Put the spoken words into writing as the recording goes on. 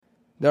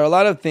There are a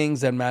lot of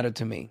things that matter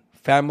to me: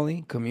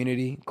 family,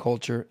 community,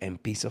 culture,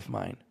 and peace of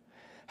mind.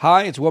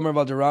 Hi, it's Wilmer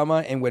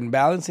Valderrama, and when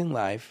balancing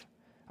life,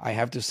 I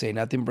have to say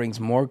nothing brings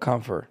more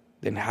comfort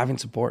than having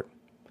support.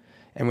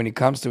 And when it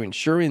comes to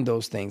ensuring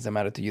those things that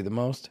matter to you the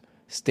most,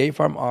 State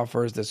Farm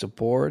offers the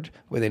support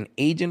with an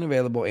agent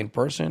available in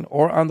person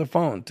or on the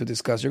phone to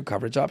discuss your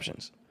coverage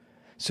options.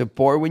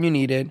 Support when you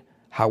need it,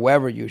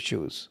 however you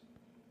choose.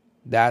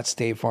 That's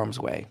State Farm's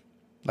way.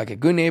 Like a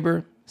good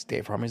neighbor,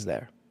 State Farm is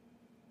there.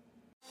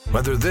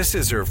 Whether this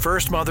is her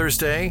first Mother's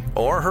Day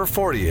or her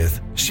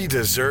 40th, she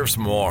deserves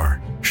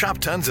more. Shop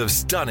tons of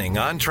stunning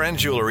on-trend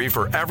jewelry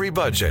for every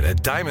budget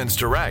at Diamonds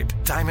Direct.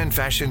 Diamond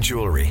fashion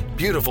jewelry,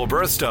 beautiful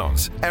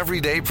birthstones,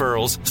 everyday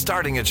pearls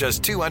starting at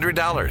just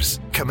 $200.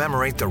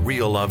 Commemorate the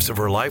real loves of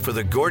her life with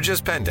a gorgeous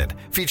pendant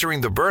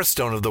featuring the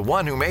birthstone of the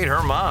one who made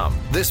her mom.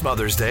 This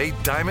Mother's Day,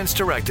 Diamonds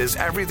Direct is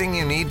everything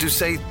you need to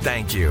say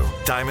thank you.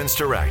 Diamonds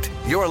Direct.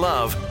 Your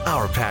love,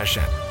 our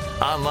passion.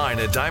 Online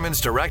at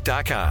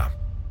diamondsdirect.com.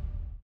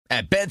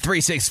 At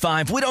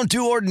Bet365, we don't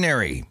do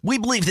ordinary. We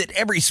believe that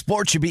every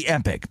sport should be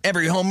epic.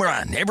 Every home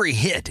run, every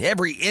hit,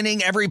 every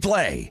inning, every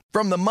play.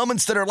 From the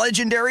moments that are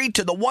legendary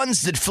to the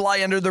ones that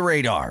fly under the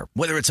radar.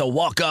 Whether it's a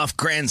walk-off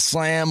grand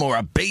slam or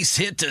a base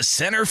hit to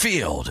center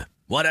field.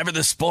 Whatever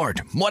the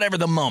sport, whatever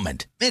the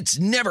moment. It's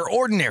never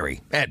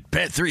ordinary at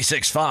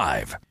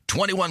Bet365.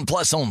 21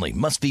 plus only.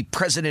 Must be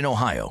present in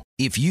Ohio.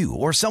 If you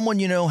or someone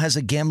you know has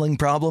a gambling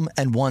problem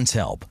and wants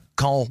help,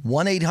 call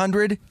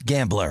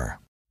 1-800-GAMBLER.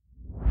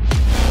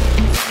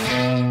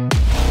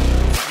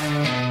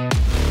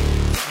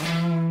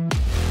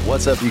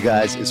 What's up, you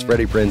guys? It's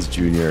Freddie Prinze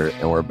Jr.,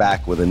 and we're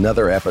back with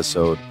another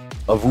episode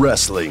of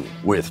Wrestling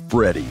with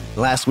Freddie.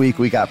 Last week,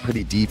 we got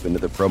pretty deep into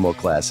the promo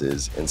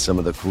classes and some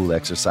of the cool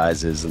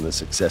exercises and the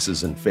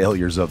successes and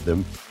failures of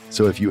them.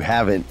 So if you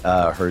haven't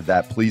heard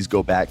that, please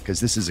go back,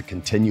 because this is a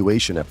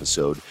continuation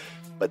episode.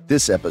 But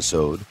this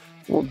episode,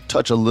 we'll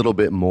touch a little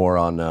bit more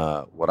on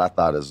what I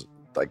thought is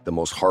like the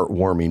most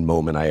heartwarming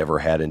moment I ever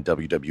had in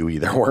WWE.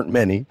 There weren't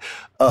many.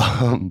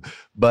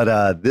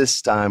 But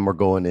this time we're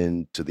going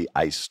into the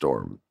Ice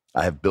Storm.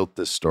 I have built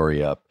this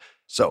story up.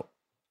 So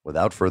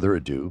without further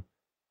ado,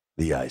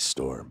 the Ice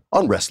Storm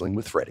on Wrestling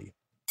with Freddie.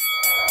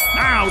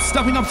 Now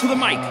stepping up to the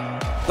mic,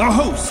 the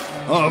host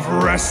of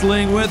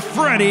Wrestling with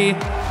Freddie,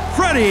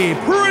 Freddie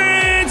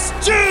Prinze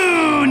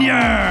Jr.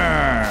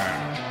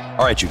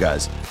 All right, you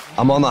guys.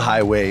 I'm on the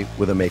highway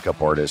with a makeup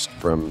artist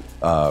from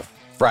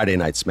Friday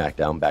Night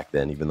SmackDown back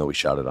then, even though we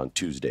shot it on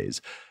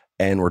Tuesdays.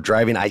 And we're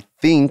driving, I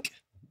think,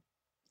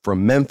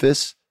 from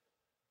Memphis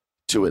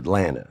to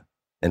Atlanta.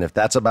 And if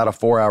that's about a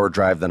 4-hour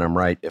drive, then I'm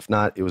right. If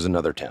not, it was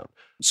another town.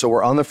 So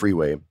we're on the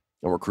freeway and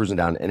we're cruising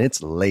down, and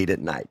it's late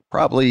at night,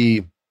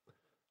 probably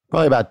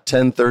about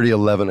 10:30,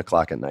 11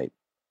 o'clock at night.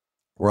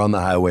 We're on the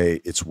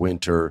highway. It's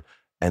winter,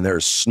 and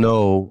there's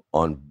snow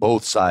on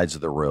both sides of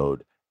the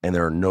road, and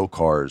there are no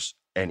cars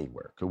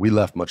anywhere. We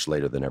left much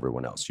later than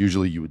everyone else.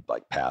 Usually you would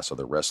like pass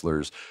other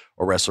wrestlers,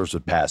 or wrestlers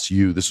would pass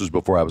you. This was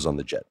before I was on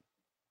the jet.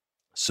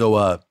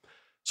 So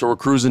we're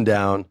cruising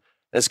down.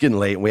 It's getting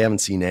late and we haven't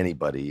seen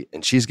anybody,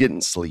 and she's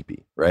getting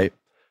sleepy, right?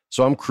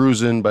 So I'm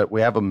cruising, but we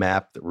have a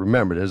map.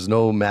 Remember, there's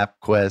no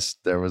MapQuest.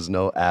 There was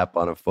no app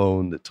on a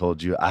phone that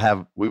told you.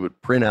 We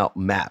would print out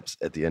maps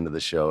at the end of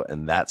the show,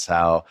 and that's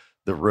how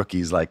the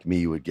rookies like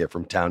me would get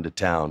from town to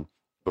town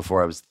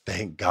before I was,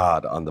 thank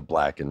God, on the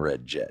black and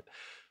red jet.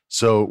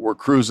 So we're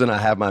cruising. I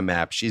have my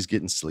map. She's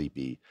getting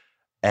sleepy.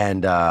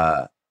 And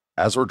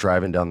as we're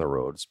driving down the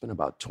road, it's been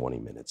about 20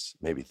 minutes,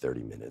 maybe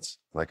 30 minutes.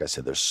 Like I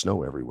said, there's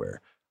snow everywhere.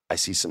 I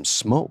see some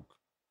smoke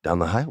down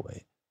the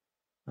highway.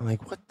 I'm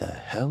like, what the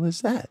hell is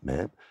that,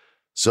 man?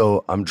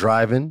 So I'm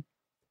driving,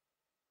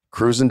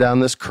 cruising down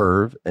this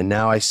curve, and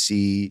now I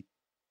see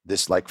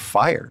this like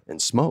fire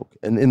and smoke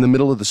and in the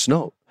middle of the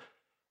snow.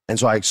 And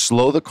so I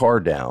slow the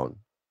car down,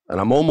 and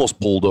I'm almost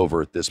pulled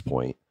over at this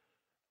point.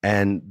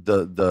 And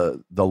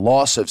the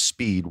loss of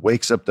speed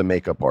wakes up the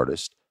makeup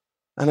artist.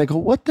 And I go,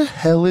 what the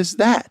hell is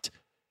that?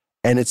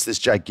 And it's this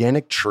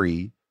gigantic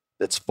tree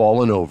that's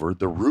fallen over.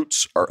 The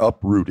roots are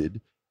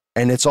uprooted,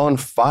 and it's on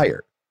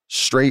fire,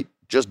 straight,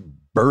 just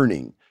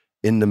burning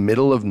in the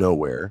middle of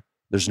nowhere.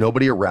 There's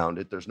nobody around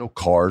it. There's no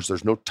cars.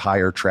 There's no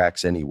tire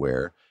tracks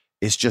anywhere.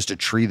 It's just a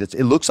tree it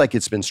looks like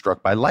it's been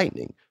struck by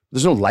lightning.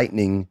 There's no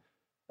lightning,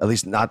 at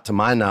least not to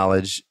my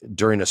knowledge,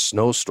 during a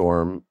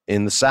snowstorm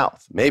in the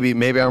South. Maybe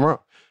I'm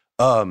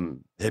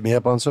wrong. Hit me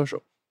up on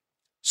social.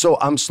 So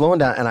I'm slowing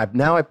down, and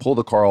I pull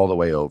the car all the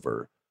way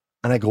over,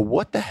 and I go,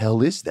 what the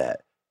hell is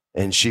that?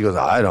 And she goes,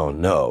 I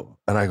don't know.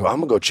 And I go, I'm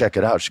gonna go check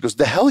it out. She goes,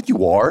 the hell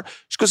you are?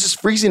 She goes, it's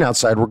freezing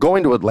outside. We're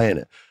going to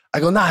Atlanta. I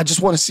go, nah, I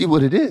just want to see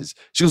what it is.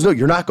 She goes, no,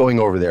 you're not going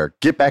over there.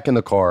 Get back in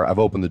the car. I've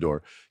opened the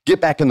door.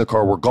 Get back in the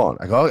car. We're gone.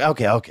 I go,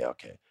 okay.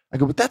 I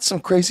go, but that's some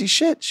crazy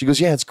shit. She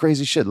goes, yeah, it's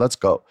crazy shit. Let's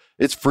go.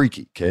 It's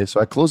freaky. Okay. So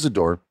I close the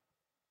door.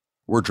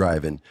 We're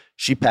driving.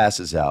 She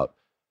passes out.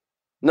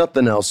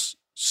 Nothing else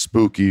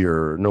spooky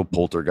or no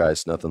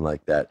poltergeist, nothing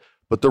like that.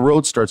 But the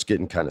road starts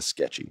getting kind of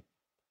sketchy.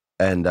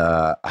 And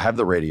I have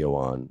the radio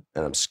on,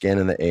 and I'm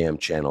scanning the AM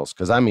channels.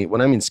 Because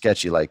when I mean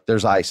sketchy, like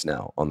there's ice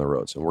now on the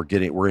roads, and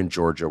we're in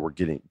Georgia. We're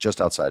getting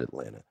just outside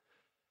Atlanta.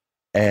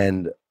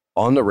 And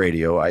on the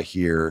radio, I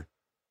hear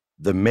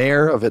the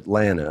mayor of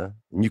Atlanta,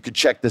 and you could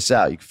check this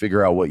out. You can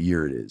figure out what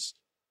year it is,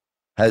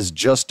 has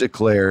just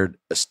declared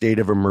a state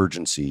of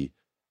emergency,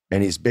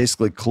 and he's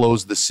basically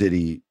closed the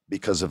city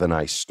because of an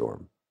ice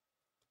storm.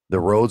 The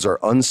roads are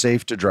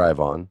unsafe to drive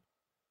on,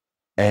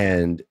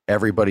 and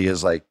everybody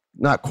is like,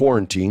 not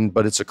quarantined,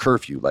 but it's a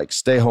curfew. Like,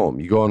 stay home.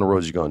 You go on the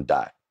roads, you're going to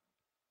die.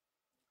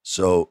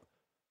 So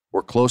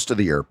we're close to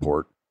the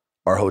airport.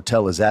 Our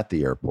hotel is at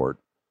the airport.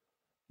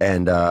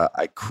 And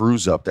I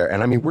cruise up there.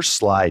 And I mean, we're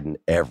sliding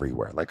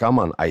everywhere. Like, I'm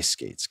on ice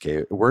skates,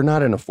 okay? We're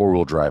not in a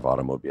 4-wheel drive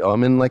automobile.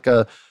 I'm in like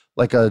a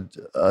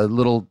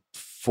little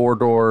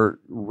 4-door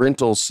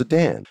rental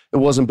sedan. It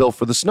wasn't built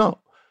for the snow.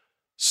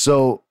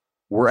 So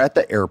we're at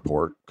the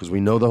airport because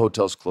we know the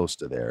hotel's close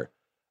to there.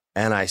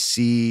 And I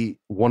see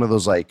one of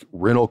those like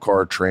rental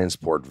car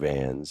transport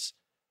vans,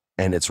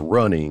 and it's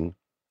running,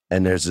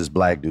 and there's this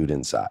black dude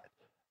inside.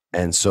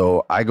 And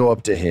so I go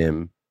up to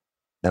him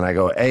and I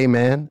go, hey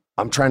man,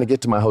 I'm trying to get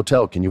to my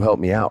hotel. Can you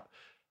help me out?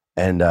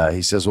 And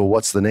he says, well,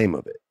 what's the name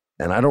of it?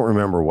 And I don't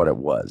remember what it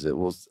was.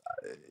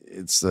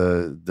 It's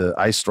the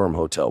Ice Storm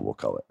Hotel, we'll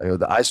call it. I go,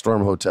 the Ice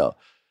Storm Hotel.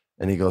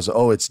 And he goes,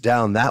 oh, it's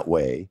down that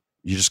way.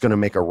 You're just going to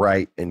make a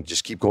right and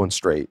just keep going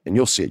straight, and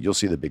you'll see it. You'll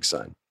see the big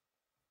sign.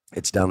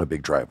 It's down a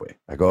big driveway.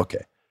 I go,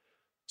 okay.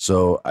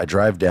 So I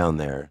drive down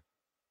there,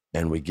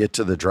 and we get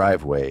to the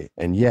driveway,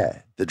 and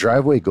yeah, the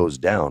driveway goes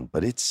down,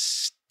 but it's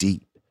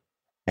steep,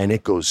 and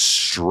it goes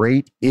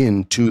straight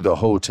into the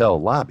hotel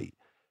lobby.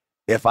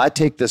 If I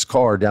take this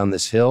car down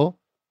this hill,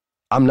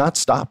 I'm not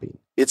stopping.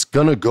 It's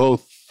going to go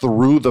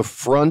through the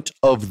front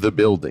of the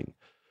building.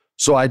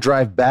 So I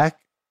drive back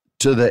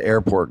to the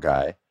airport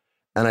guy,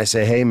 and I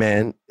say, hey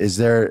man, is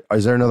there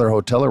another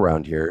hotel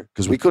around here?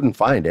 Because we couldn't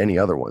find any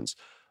other ones.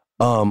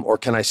 Or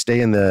can I stay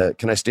in the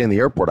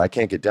airport? I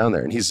can't get down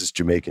there. And he's this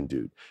Jamaican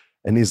dude.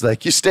 And he's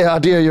like, you stay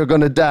out here, you're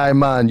going to die,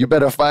 man. You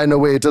better find a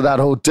way to that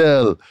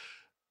hotel.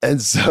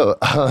 And so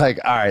I'm like,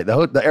 all right,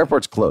 the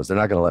airport's closed. They're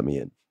not going to let me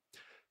in.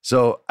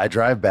 So I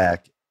drive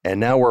back, and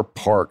now we're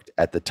parked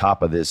at the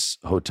top of this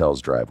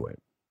hotel's driveway.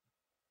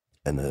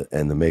 And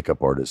the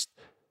makeup artist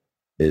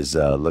is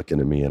looking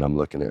at me, and I'm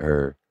looking at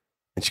her.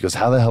 And she goes,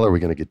 how the hell are we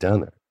going to get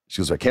down there?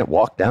 She goes, I can't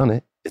walk down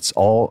it. It's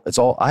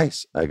all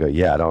ice. I go,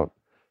 yeah, I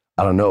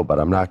don't know, but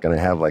I'm not going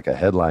to have like a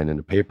headline in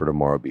the paper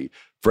tomorrow be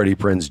Freddie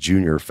Prinze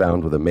Jr.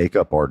 found with a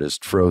makeup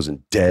artist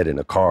frozen dead in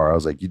a car. I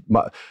was like,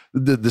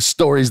 the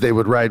stories they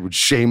would write would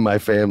shame my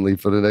family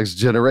for the next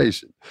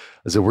generation.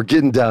 I said, we're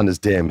getting down this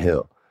damn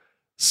hill.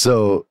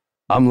 So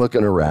I'm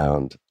looking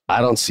around. I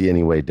don't see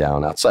any way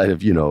down outside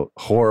of,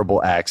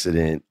 horrible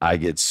accident. I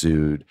get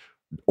sued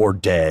or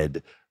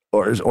dead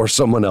or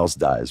someone else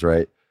dies,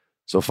 right?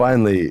 So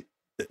finally,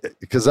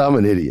 because I'm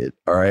an idiot,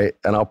 all right?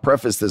 And I'll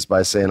preface this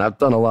by saying I've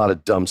done a lot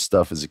of dumb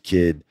stuff as a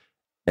kid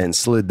and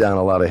slid down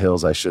a lot of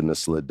hills I shouldn't have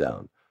slid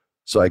down.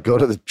 So I go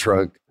to the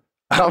trunk.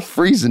 I'm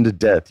freezing to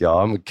death, y'all.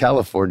 I'm a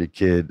California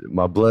kid.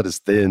 My blood is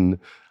thin.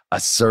 I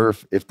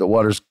surf. If the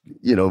water's,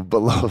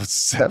 below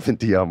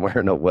 70, I'm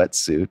wearing a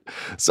wetsuit.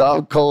 So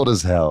I'm cold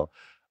as hell.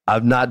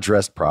 I'm not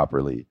dressed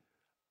properly.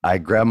 I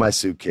grab my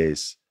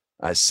suitcase.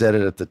 I set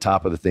it at the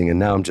top of the thing, and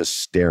now I'm just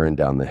staring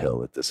down the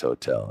hill at this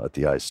hotel, at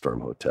the Ice Storm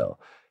Hotel.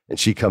 And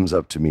she comes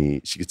up to me.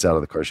 She gets out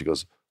of the car. She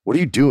goes, what are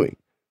you doing?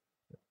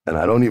 And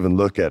I don't even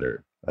look at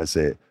her. I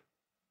say,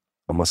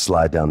 I'm going to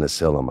slide down this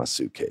hill on my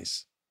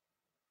suitcase.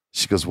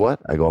 She goes,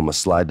 what? I go, I'm going to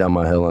slide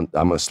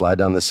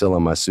down this hill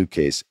on my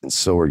suitcase, and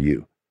so are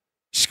you.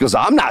 She goes,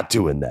 I'm not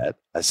doing that.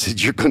 I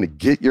said, you're going to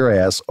get your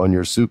ass on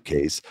your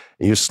suitcase,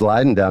 and you're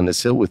sliding down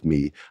this hill with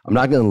me. I'm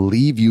not going to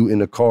leave you in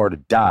a car to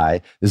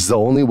die. This is the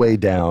only way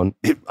down.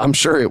 I'm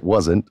sure it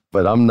wasn't,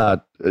 but I'm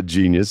not a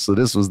genius, so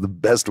this was the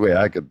best way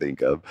I could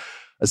think of.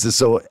 I said,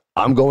 so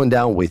I'm going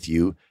down with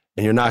you,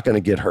 and you're not going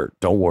to get hurt.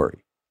 Don't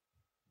worry.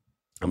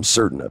 I'm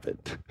certain of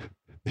it.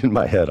 In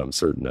my head, I'm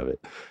certain of it.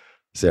 I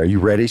say, are you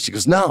ready? She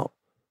goes, no.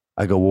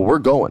 I go, well, we're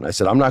going. I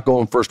said, I'm not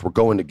going first. We're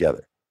going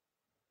together.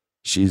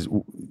 She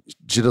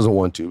doesn't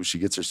want to. She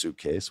gets her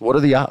suitcase. What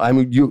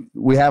are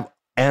we have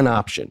an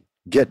option.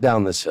 Get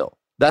down this hill.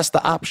 That's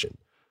the option.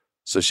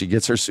 So she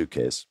gets her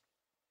suitcase.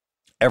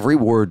 Every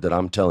word that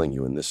I'm telling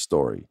you in this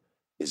story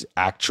is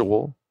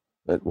actual.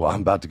 Well,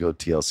 I'm about to go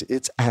TLC.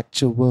 It's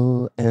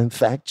actual and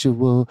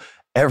factual.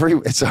 Every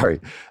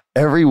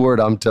word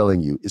I'm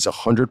telling you is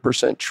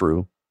 100%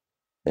 true.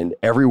 And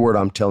every word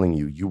I'm telling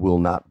you, you will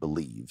not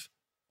believe.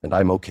 And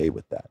I'm okay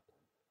with that.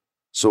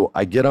 So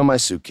I get on my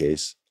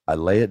suitcase, I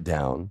lay it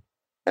down,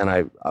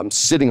 and I'm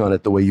sitting on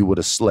it the way you would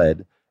a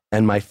sled.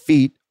 And my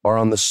feet are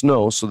on the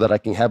snow so that I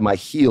can have my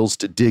heels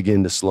to dig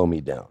in to slow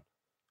me down.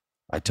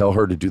 I tell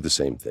her to do the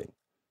same thing.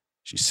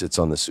 She sits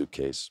on the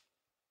suitcase.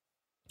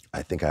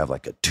 I think I have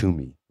like a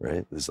Toomey,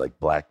 right? This like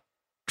black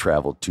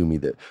travel Toomey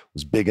that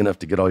was big enough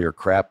to get all your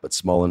crap, but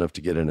small enough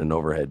to get in an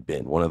overhead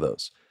bin, one of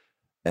those.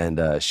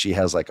 And she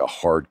has like a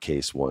hard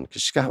case one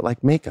because she's got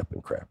like makeup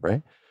and crap,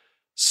 right?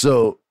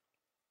 So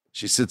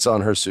She sits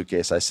on her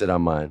suitcase. I sit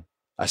on mine.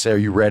 I say, are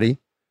you ready?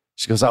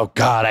 She goes, oh,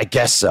 God, I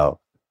guess so.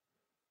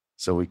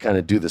 So we kind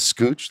of do the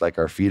scooch, like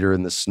our feet are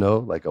in the snow,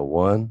 like a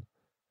 1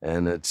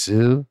 and a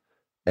 2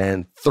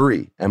 and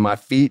 3. And my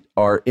feet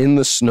are in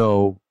the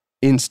snow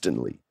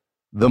instantly.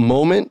 The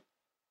moment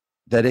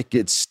that it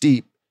gets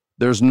steep,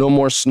 there's no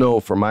more snow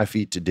for my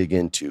feet to dig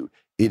into.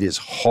 It is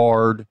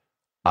hard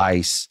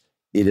ice.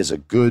 It is a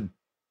good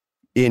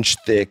inch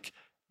thick,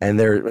 and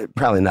they're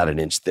probably not an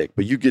inch thick,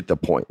 but you get the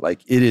point.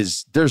 Like it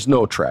is, there's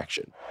no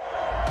traction.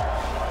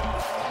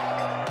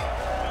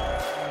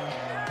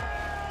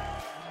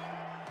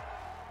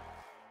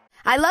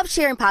 I love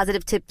sharing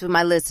positive tips with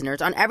my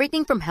listeners on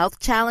everything from health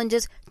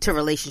challenges to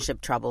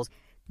relationship troubles,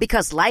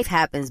 because life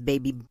happens,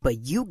 baby,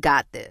 but you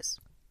got this.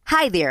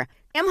 Hi there,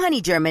 I'm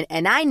Honey German,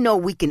 and I know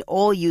we can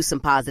all use some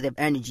positive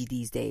energy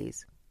these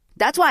days.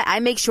 That's why I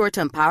make sure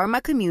to empower my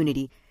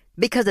community,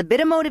 because a bit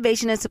of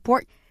motivation and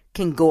support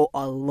can go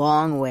a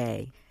long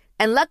way.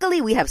 And luckily,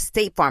 we have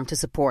State Farm to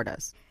support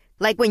us.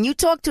 Like when you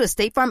talk to a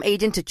State Farm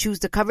agent to choose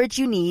the coverage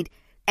you need,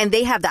 and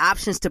they have the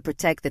options to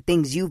protect the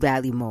things you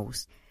value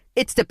most.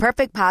 It's the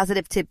perfect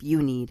positive tip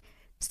you need.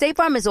 State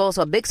Farm is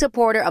also a big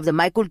supporter of the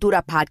My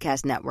Cultura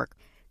podcast network,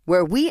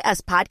 where we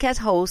as podcast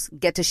hosts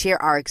get to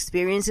share our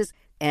experiences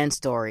and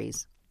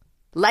stories.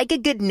 Like a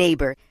good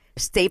neighbor,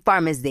 State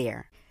Farm is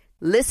there.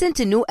 Listen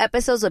to new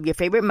episodes of your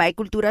favorite My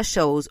Cultura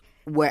shows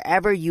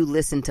wherever you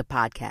listen to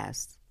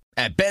podcasts.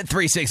 At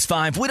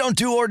Bet365, we don't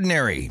do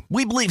ordinary.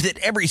 We believe that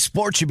every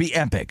sport should be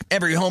epic.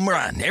 Every home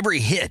run, every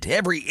hit,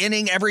 every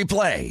inning, every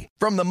play.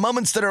 From the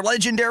moments that are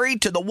legendary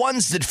to the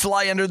ones that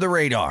fly under the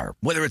radar.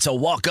 Whether it's a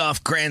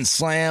walk-off grand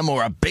slam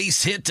or a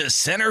base hit to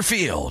center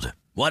field.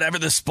 Whatever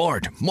the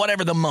sport,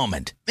 whatever the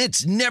moment.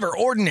 It's never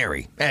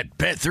ordinary at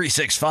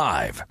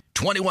Bet365.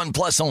 21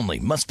 plus only.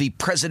 Must be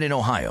present in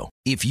Ohio.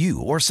 If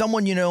you or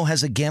someone you know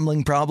has a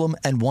gambling problem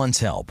and wants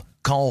help,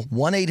 call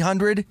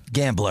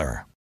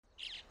 1-800-GAMBLER.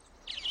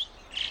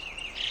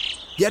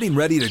 Getting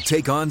ready to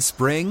take on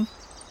spring?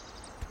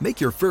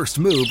 Make your first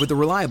move with the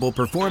reliable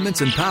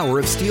performance and power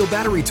of Steel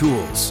battery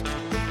tools.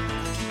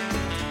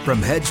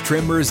 From hedge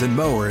trimmers and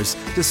mowers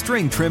to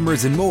string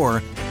trimmers and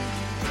more,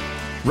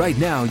 right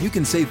now you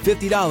can save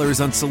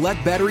 $50 on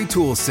select battery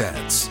tool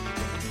sets.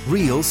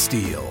 Real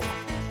Steel.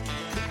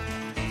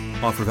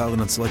 Offer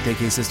valid on select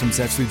AK system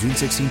sets through June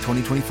 16,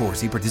 2024.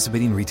 See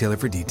participating retailer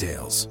for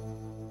details.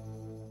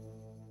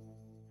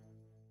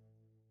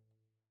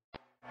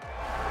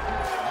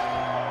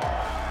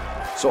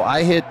 So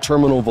I hit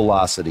terminal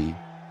velocity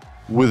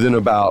within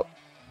about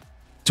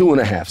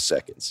 2.5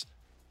 seconds.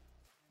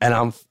 And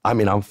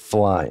I'm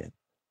flying.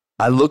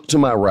 I look to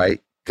my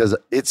right because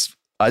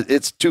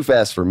it's too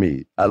fast for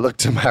me. I look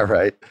to my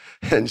right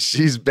and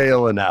she's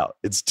bailing out.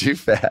 It's too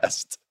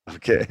fast.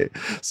 Okay.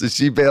 So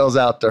she bails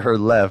out to her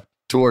left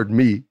toward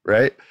me,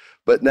 right?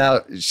 But now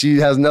she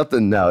has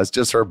nothing now. It's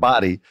just her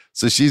body.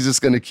 So she's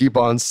just going to keep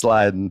on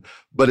sliding,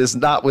 but it's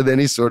not with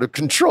any sort of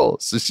control.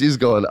 So she's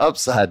going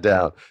upside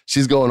down.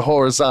 She's going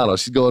horizontal.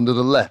 She's going to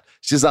the left.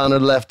 She's on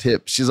her left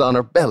hip. She's on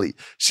her belly.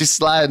 She's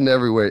sliding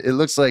everywhere. It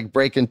looks like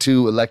Breaking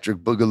 2 Electric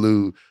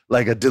Boogaloo,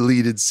 like a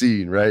deleted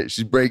scene, right?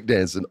 She's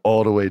breakdancing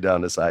all the way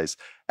down this ice.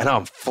 And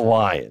I'm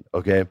flying,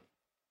 okay?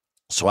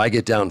 So I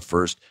get down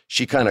first.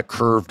 She kind of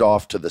curved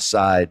off to the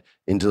side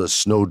into the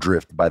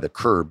snowdrift by the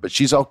curb, but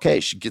she's okay.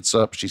 She gets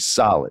up. She's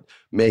solid.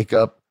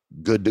 Makeup,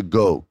 good to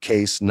go.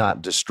 Case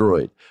not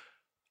destroyed.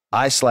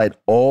 I slide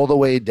all the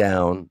way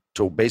down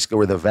to basically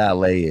where the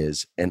valet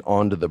is and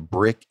onto the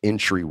brick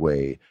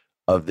entryway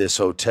of this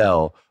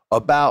hotel,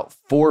 about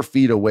 4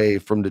 feet away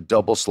from the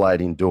double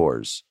sliding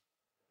doors.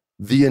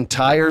 The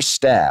entire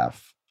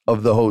staff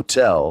of the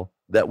hotel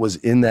that was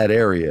in that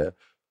area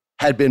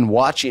had been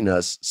watching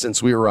us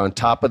since we were on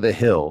top of the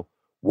hill,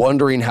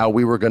 wondering how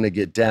we were going to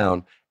get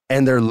down.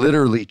 And they're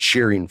literally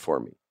cheering for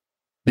me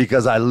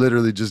because I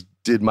literally just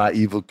did my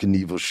Evel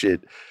Knievel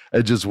shit.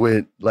 I just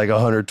went like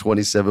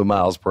 127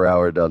 miles per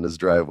hour down this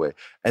driveway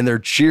and they're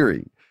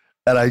cheering.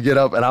 And I get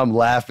up and I'm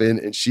laughing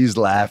and she's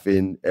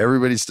laughing.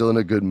 Everybody's still in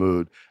a good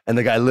mood. And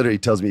the guy literally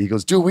tells me, he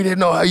goes, dude, we didn't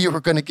know how you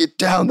were going to get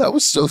down. That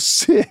was so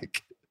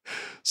sick.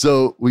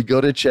 So we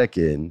go to check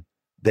in.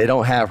 They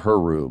don't have her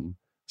room.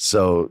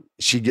 So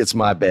she gets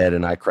my bed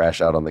and I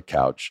crash out on the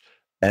couch.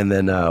 And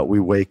then we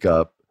wake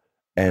up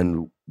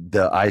and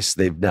the ice,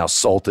 they've now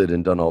salted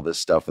and done all this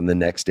stuff. And the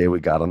next day we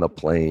got on the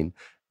plane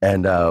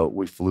and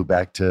we flew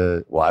back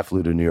to, well, I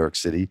flew to New York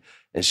City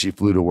and she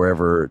flew to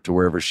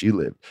wherever she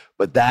lived.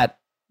 But that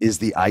is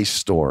the ice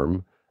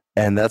storm.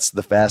 And that's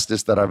the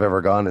fastest that I've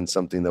ever gone in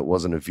something that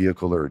wasn't a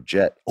vehicle or a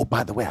jet. Oh,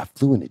 by the way, I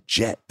flew in a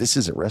jet. This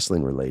isn't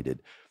wrestling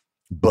related.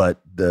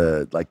 But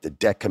the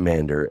deck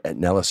commander at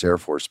Nellis Air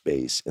Force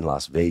Base in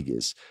Las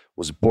Vegas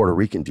was a Puerto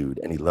Rican dude,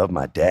 and he loved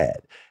my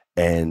dad.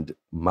 And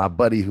my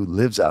buddy who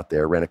lives out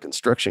there ran a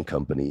construction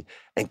company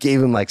and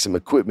gave him like some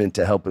equipment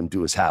to help him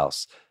do his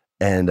house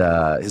and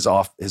his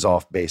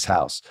off base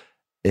house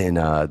in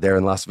there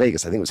in Las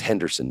Vegas. I think it was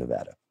Henderson,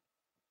 Nevada.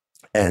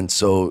 And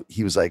so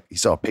he was like, he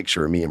saw a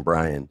picture of me and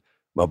Brian,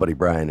 my buddy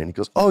Brian, and he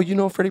goes, "Oh, you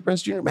know Freddie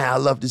Prinze Jr.? Man, I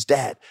loved his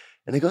dad."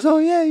 And he goes, oh,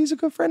 yeah, he's a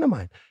good friend of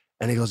mine.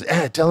 And he goes,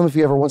 tell him if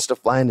he ever wants to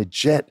fly in a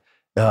jet,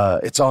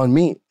 it's on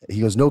me.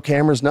 He goes, no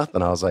cameras,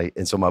 nothing. I was like,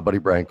 and so my buddy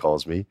Brian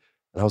calls me.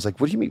 And I was like,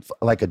 what do you mean?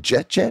 Like a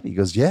jet? He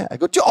goes, yeah. I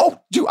go,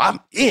 dude, I'm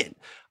in.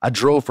 I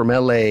drove from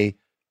LA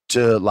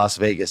to Las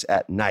Vegas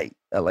at night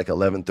at like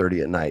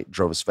 11:30 at night,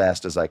 drove as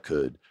fast as I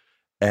could.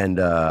 And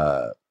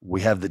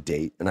we have the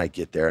date and I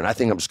get there and I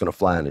think I'm just going to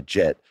fly on a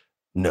jet.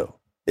 No,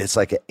 it's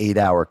like an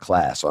 8-hour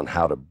class on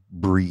how to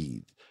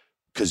breathe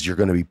because you're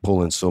going to be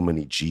pulling so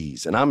many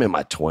G's. And I'm in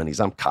my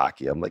 20s. I'm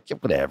cocky. I'm like, yeah,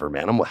 whatever,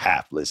 man. I'm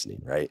half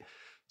listening, right?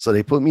 So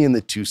they put me in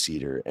the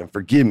 2-seater, and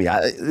forgive me,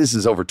 this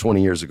is over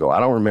 20 years ago. I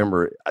don't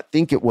remember. I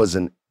think it was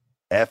an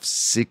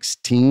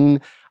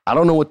F-16. I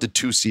don't know what the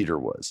 2-seater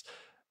was.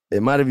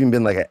 It might have even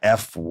been like an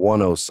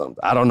F-10 something.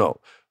 I don't know.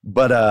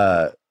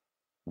 But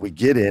we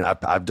get in.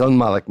 I've done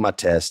my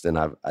test,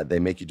 and they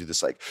make you do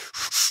this like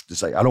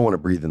I don't want to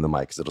breathe in the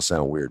mic because it'll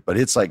sound weird, but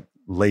it's like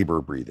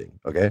labor breathing.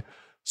 Okay,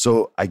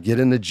 so I get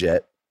in the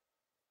jet.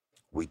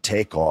 We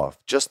take off.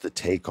 Just the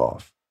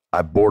takeoff,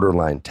 I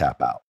borderline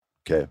tap out.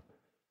 Okay.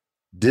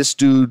 This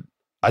dude,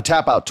 I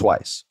tap out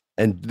twice.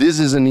 And this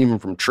isn't even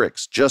from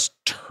tricks, just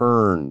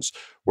turns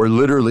where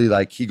literally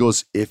like he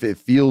goes, if it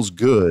feels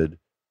good,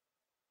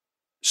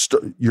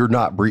 you're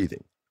not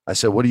breathing. I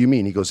said, what do you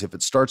mean? He goes, if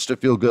it starts to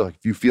feel good, like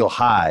if you feel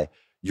high,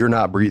 you're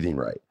not breathing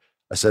right.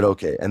 I said,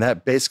 okay. And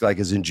that basically like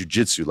is in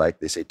jujitsu, like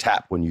they say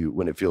tap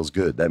when it feels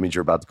good. That means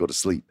you're about to go to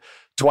sleep.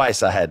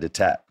 Twice I had to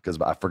tap because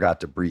I forgot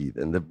to breathe.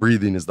 And the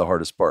breathing is the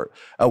hardest part.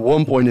 At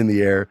one point in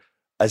the air,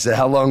 I said,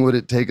 how long would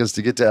it take us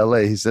to get to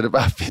LA? He said,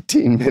 about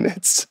 15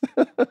 minutes.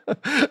 And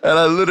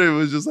I literally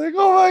was just like,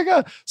 oh my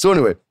God. So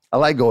anyway, I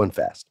like going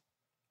fast.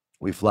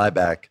 We fly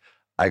back.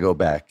 I go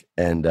back.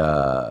 And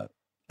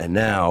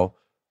now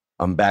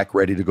I'm back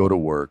ready to go to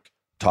work,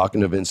 talking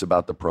to Vince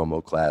about the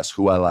promo class,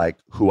 who I like,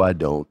 who I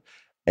don't.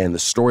 And the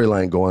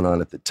storyline going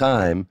on at the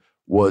time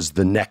was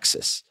the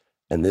Nexus.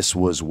 And this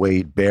was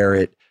Wade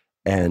Barrett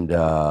and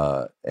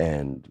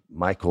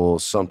Michael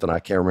something, I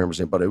can't remember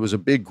his name, but it was a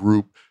big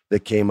group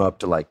that came up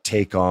to like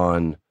take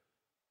on,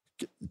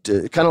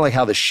 kind of like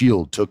how the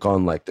Shield took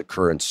on like the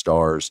current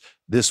stars.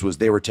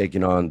 They were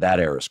taking on that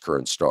era's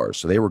current stars.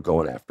 So they were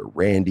going after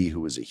Randy, who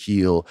was a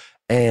heel,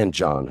 and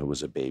John, who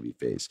was a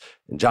babyface.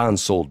 And John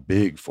sold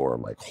big for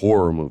him, like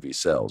horror movie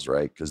sales,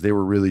 right? Because they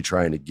were really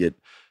trying to get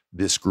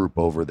this group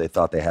over. They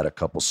thought they had a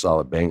couple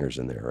solid bangers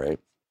in there, right?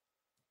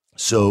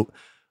 So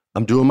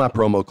I'm doing my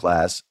promo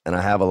class, and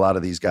I have a lot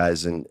of these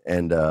guys and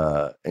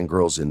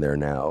girls in there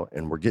now,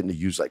 and we're getting to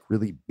use like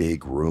really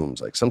big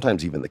rooms, like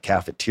sometimes even the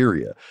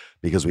cafeteria,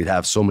 because we'd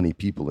have so many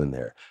people in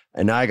there.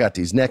 And now I got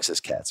these Nexus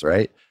cats,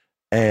 right?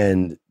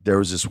 And there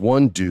was this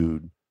one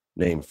dude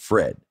named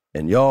Fred,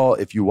 and y'all,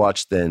 if you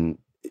watch, then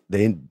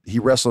he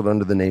wrestled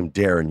under the name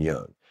Darren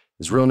Young.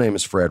 His real name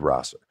is Fred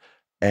Rosser,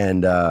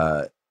 and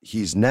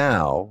he's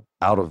now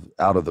out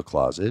of the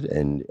closet,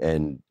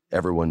 and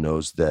everyone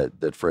knows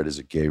that Fred is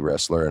a gay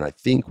wrestler, and I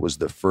think was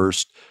the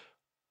first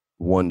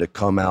one to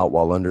come out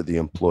while under the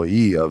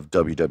employee of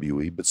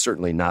WWE, but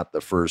certainly not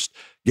the first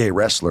gay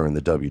wrestler in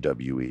the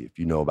WWE. If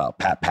you know about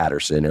Pat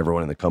Patterson,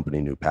 everyone in the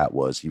company knew Pat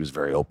was. He was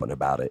very open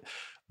about it,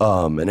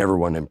 and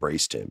everyone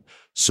embraced him.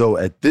 So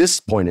at this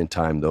point in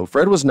time, though,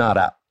 Fred was not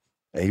out.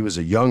 He was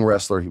a young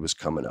wrestler. He was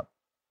coming up.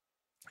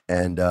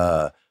 And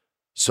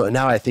so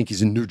now I think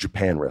he's in New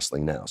Japan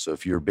Wrestling now. So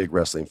if you're a big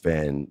wrestling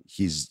fan,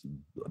 he's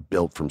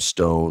built from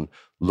stone,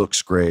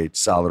 looks great,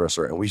 solid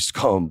wrestler. And we used to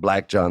call him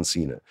Black John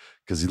Cena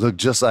because he looked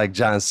just like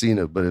John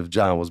Cena, but if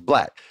John was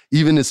black.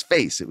 Even his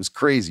face, it was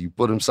crazy. You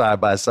put him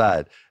side by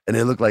side, and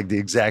they looked like the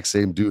exact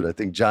same dude. I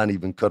think John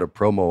even cut a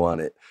promo on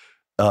it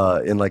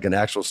in like an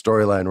actual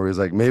storyline where he's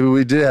like, maybe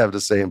we did have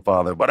the same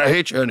father, but I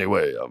hate you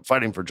anyway. I'm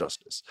fighting for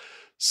justice.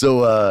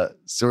 So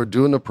we're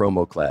doing the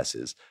promo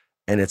classes,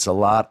 and it's a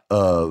lot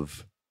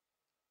of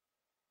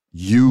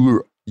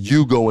you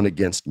going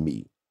against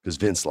me because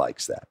Vince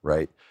likes that,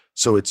 right?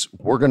 So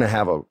we're going to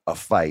have a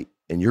fight,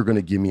 and you're going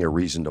to give me a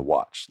reason to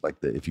watch. Like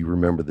if you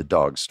remember the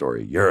dog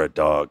story, you're a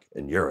dog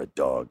and you're a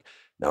dog.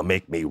 Now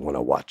make me want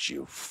to watch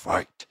you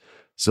fight.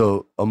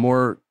 So a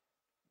more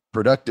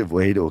productive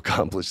way to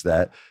accomplish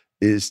that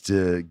is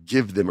to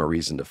give them a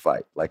reason to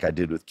fight, like I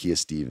did with Kia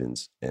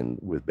Stevens and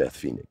with Beth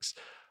Phoenix,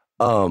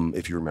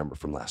 if you remember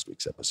from last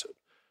week's episode.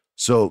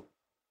 So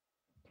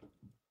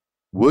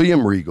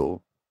William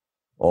Regal,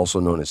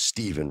 also known as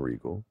Steven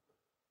Regal,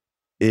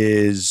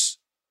 is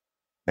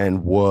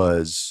and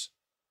was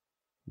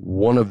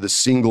one of the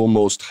single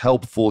most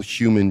helpful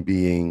human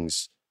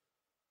beings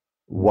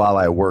while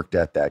I worked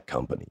at that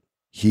company.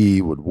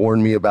 He would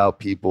warn me about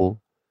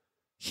people.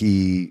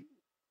 He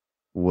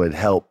would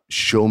help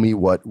show me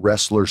what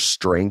wrestler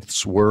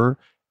strengths were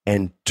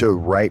and to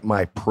write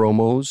my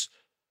promos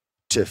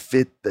to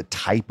fit the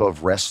type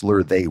of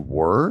wrestler they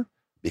were,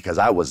 because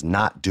I was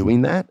not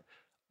doing that.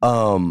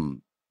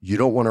 You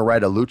don't want to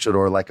write a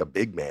luchador like a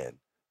big man.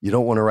 You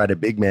don't want to write a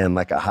big man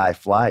like a high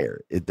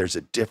flyer. There's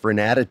a different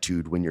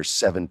attitude when you're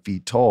 7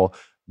 feet tall.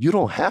 You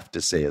don't have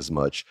to say as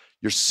much.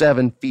 You're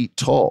 7 feet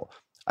tall.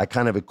 I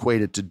kind of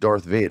equate it to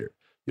Darth Vader.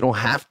 You You don't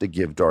have to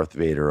give Darth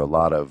Vader a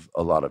lot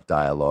of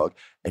dialogue.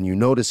 And you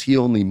notice he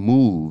only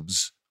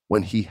moves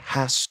when he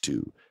has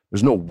to.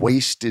 There's no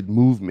wasted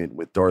movement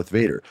with Darth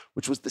Vader,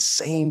 which was the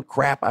same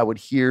crap I would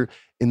hear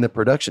in the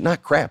production.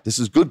 Not crap, this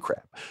is good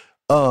crap.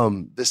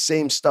 The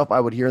same stuff I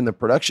would hear in the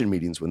production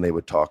meetings when they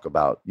would talk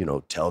about,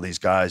 tell these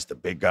guys, the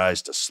big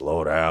guys, to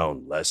slow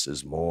down, less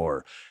is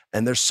more.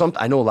 And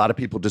I know a lot of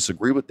people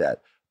disagree with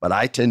that, but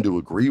I tend to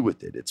agree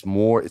with it. It's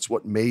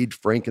what made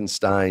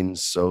Frankenstein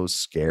so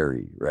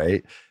scary,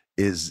 right?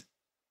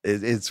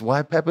 It's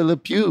why Pepe Le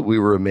Pew, we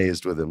were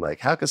amazed with him. Like,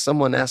 how could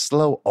someone that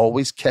slow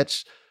always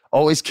catch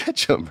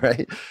him,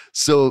 right?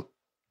 So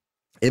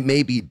it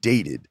may be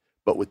dated,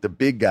 but with the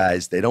big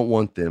guys, they don't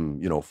want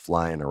them,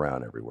 flying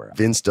around everywhere.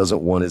 Vince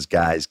doesn't want his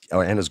guys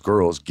and his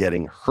girls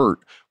getting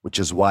hurt, which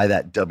is why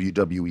that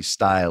WWE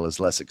style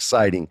is less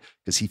exciting,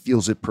 because he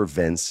feels it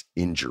prevents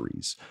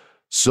injuries.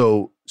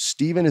 So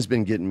Steven has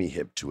been getting me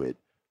hip to it,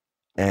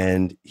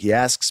 and he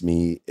asks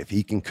me if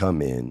he can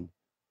come in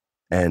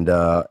and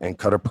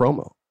cut a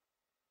promo.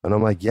 And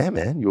I'm like, yeah,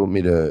 man, you want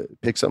me to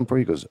pick something for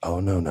you? He goes, oh,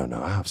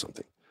 no, I have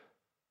something.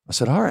 I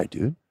said, all right,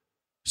 dude.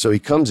 So he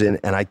comes in,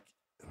 and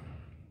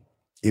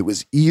it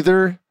was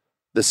either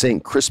the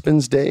St.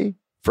 Crispin's Day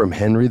from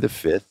Henry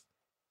V,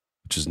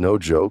 which is no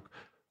joke,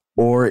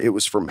 or it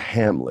was from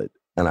Hamlet.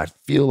 And I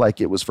feel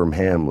like it was from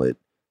Hamlet.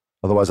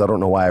 Otherwise, I don't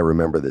know why I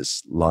remember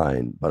this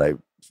line, but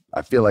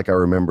I feel like I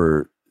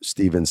remember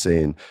Stephen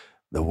saying,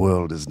 the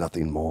world is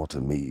nothing more to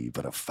me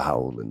but a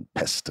foul and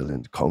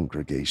pestilent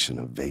congregation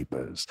of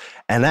vapors.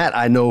 And that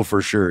I know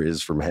for sure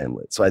is from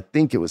Hamlet. So I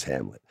think it was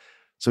Hamlet.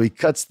 So he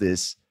cuts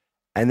this,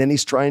 and then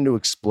he's trying to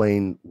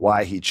explain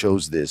why he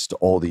chose this to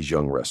all these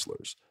young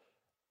wrestlers.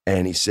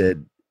 And he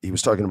said, he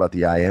was talking about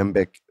the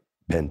iambic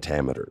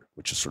pentameter,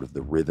 which is sort of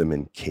the rhythm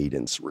and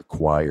cadence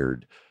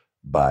required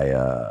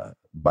by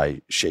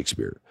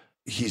Shakespeare.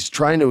 He's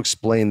trying to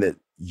explain that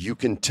you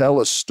can tell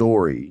a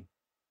story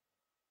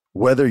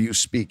whether you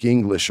speak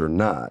English or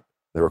not.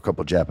 There were a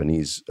couple of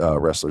Japanese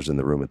wrestlers in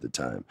the room at the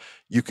time.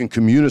 You can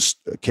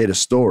communicate a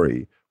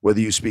story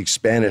whether you speak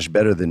Spanish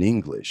better than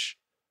English.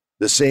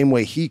 The same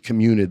way he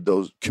communicated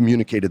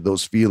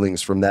those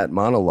feelings from that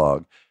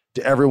monologue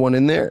to everyone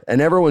in there.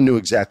 And everyone knew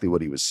exactly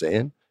what he was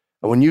saying.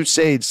 And when you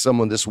say to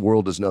someone, this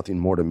world is nothing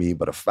more to me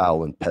but a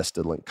foul and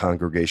pestilent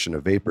congregation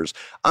of vapors,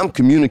 I'm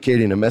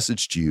communicating a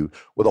message to you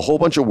with a whole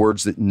bunch of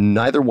words that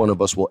neither one of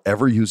us will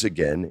ever use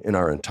again in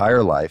our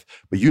entire life.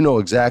 But you know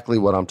exactly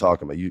what I'm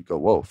talking about. You go,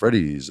 whoa,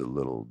 Freddie's a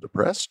little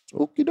depressed.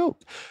 Okie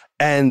doke.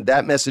 And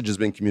that message has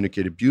been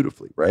communicated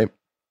beautifully, right?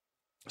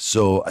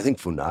 So I think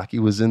Funaki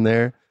was in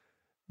there.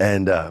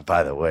 And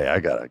by the way,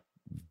 I got a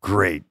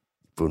great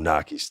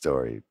Funaki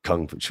story.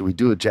 Kung Fu. Should we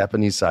do a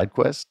Japanese side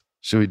quest?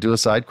 Should we do a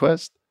side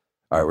quest?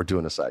 All right, we're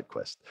doing a side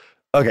quest.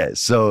 Okay,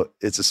 so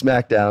it's a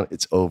SmackDown.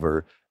 It's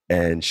over.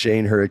 And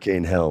Shane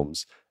Hurricane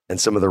Helms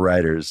and some of the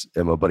writers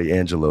and my buddy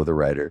Angelo, the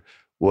writer,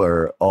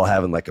 were all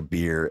having like a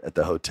beer at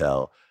the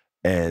hotel.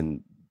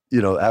 And,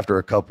 after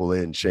a couple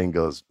in, Shane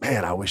goes,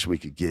 man, I wish we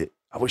could get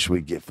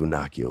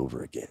Funaki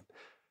over again.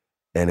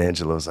 And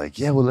Angelo's like,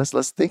 yeah, well,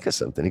 let's think of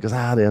something. He goes,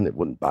 then it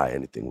wouldn't buy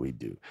anything we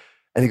do.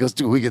 And he goes,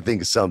 dude, we could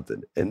think of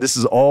something. And this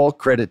is all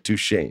credit to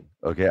Shane.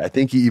 Okay. I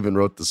think he even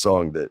wrote the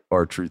song that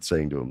R-Truth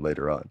sang to him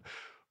later on.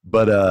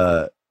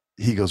 But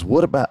he goes,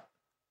 what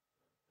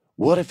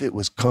if it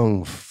was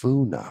Kung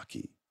Fu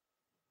Naki?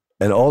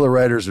 And all the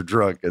writers are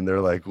drunk and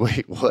they're like,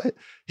 wait, what?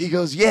 He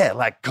goes, yeah,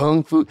 like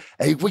Kung Fu.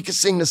 Hey, we could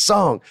sing the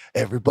song.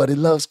 Everybody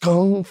loves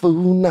Kung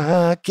Fu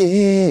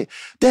Naki.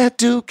 That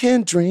dude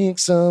can drink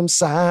some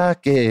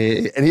sake.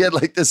 And he had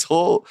like this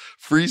whole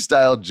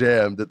freestyle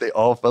jam that they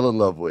all fell in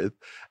love with.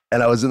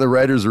 And I was in the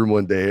writer's room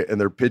one day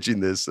and they're pitching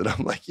this. And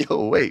I'm like,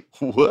 yo, wait,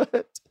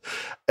 what?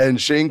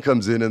 And Shane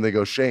comes in and they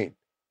go, Shane,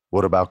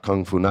 what about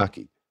Kung Fu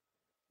Naki?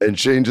 And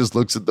Shane just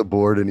looks at the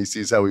board and he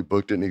sees how we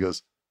booked it and he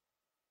goes,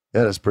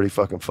 yeah, that's pretty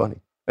fucking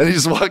funny. And he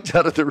just walked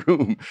out of the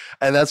room.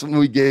 And that's when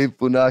we gave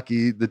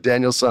Funaki the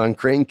Daniel-san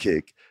crane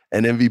kick.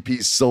 And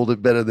MVP sold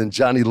it better than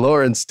Johnny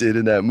Lawrence did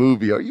in that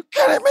movie. Are you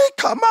kidding me?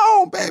 Come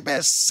on,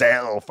 baby.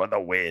 Sell for the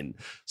win.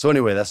 So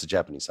anyway, that's the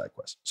Japanese side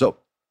quest. So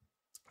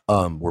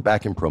we're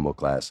back in promo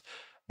class.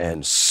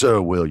 And Sir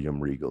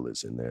William Regal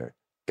is in there.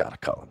 Gotta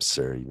call him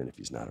Sir, even if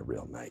he's not a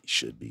real knight. He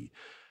should be.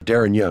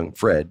 Darren Young,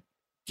 Fred,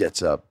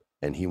 gets up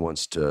and he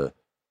wants to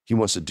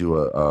do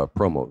a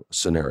promo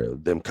scenario,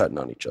 them cutting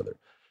on each other.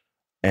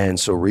 And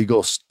so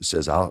Regal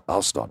says,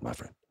 I'll start, my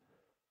friend.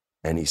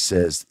 And he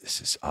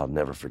says, I'll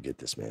never forget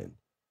this, man.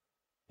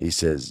 He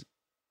says,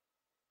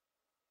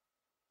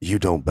 you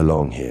don't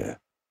belong here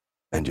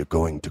and you're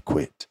going to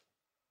quit.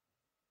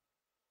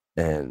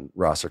 And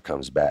Rosser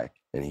comes back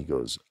and he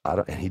goes,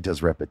 and he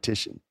does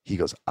repetition. He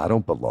goes, I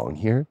don't belong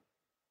here.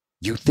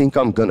 You think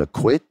I'm going to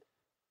quit?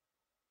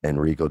 And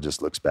Regal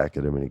just looks back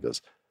at him and he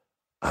goes,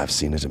 I've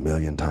seen it a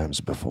million times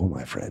before,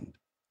 my friend.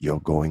 You're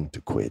going to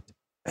quit,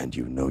 and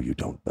you know you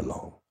don't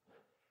belong.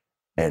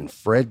 And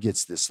Fred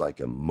gets this like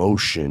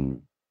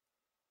emotion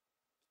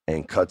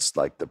and cuts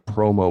like the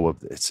promo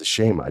of, it's a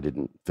shame I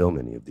didn't film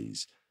any of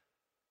these.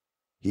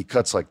 he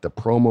cuts like the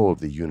promo of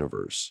the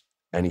universe,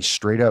 and he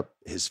straight up,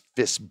 his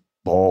fist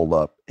ball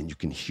up, and you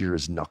can hear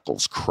his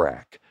knuckles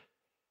crack.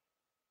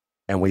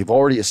 And we've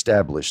already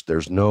established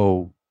there's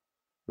no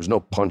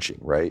punching,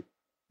 right?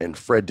 And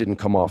Fred didn't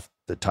come off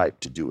the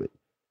type to do it.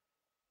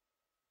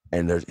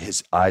 And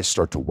his eyes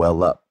start to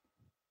well up.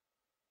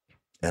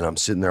 And I'm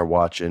sitting there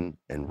watching,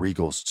 and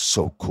Regal's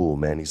so cool,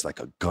 man. He's like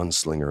a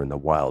gunslinger in the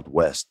Wild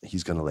West.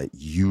 He's going to let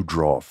you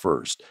draw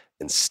first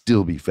and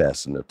still be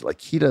fast enough to,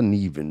 like, he doesn't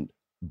even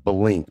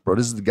blink, bro.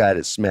 This is the guy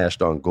that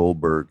smashed on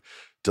Goldberg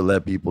to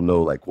let people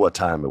know, like, what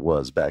time it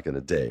was back in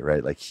the day,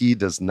 right? Like, he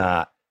does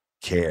not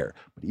care.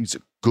 But he's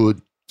a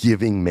good,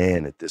 giving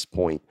man at this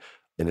point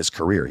in his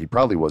career. He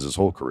probably was his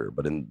whole career,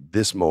 but in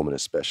this moment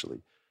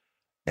especially.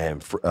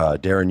 And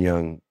Darren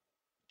Young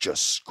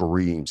just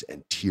screams,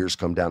 and tears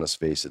come down his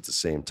face at the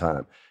same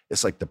time.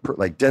 It's like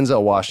like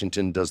Denzel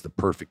Washington does the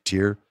perfect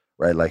tear,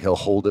 right? Like he'll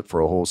hold it for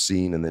a whole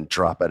scene and then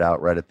drop it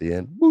out right at the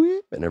end.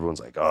 And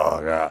everyone's like,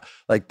 oh, God.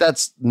 Like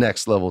that's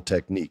next level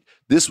technique.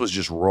 This was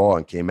just raw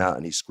and came out,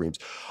 and he screams,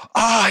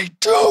 I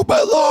do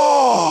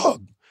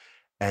belong.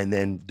 And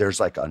then there's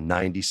like a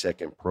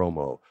 90-second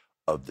promo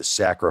of the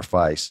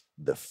sacrifice,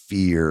 the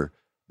fear,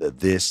 the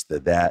this, the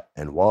that.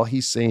 And while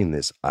he's saying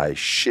this, I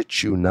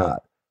shit you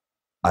not,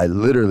 I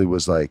literally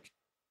was like,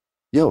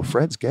 yo,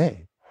 Fred's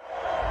gay.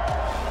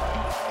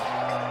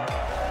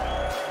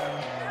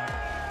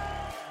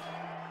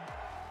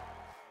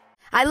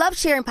 I love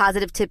sharing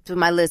positive tips with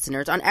my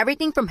listeners on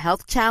everything from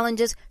health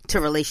challenges to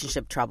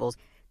relationship troubles,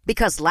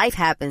 because life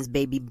happens,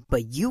 baby,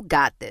 but you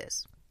got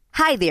this.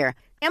 Hi there,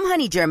 I'm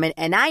Honey German,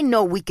 and I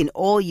know we can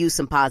all use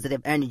some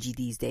positive energy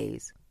these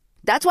days.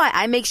 That's why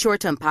I make sure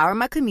to empower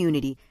my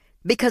community,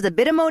 because a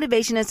bit of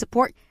motivation and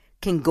support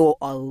can go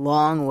a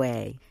long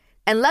way.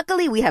 And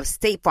luckily, we have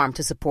State Farm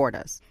to support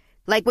us.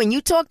 Like when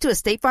you talk to a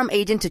State Farm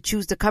agent to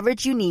choose the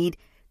coverage you need,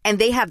 and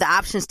they have the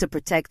options to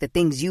protect the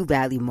things you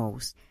value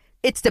most.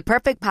 It's the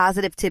perfect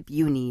positive tip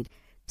you need.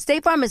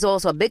 State Farm is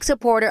also a big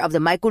supporter of the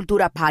My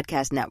Cultura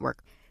podcast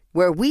network,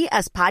 where we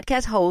as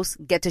podcast hosts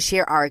get to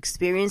share our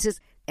experiences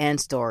and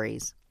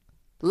stories.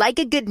 Like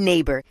a good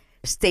neighbor,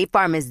 State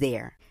Farm is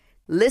there.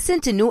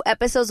 Listen to new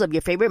episodes of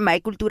your favorite My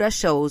Cultura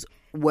shows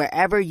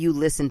wherever you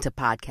listen to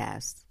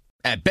podcasts.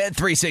 At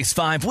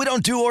Bet365, we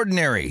don't do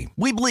ordinary.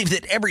 We believe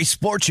that every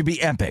sport should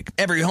be epic.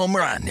 Every home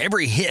run,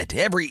 every hit,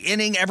 every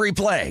inning, every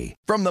play.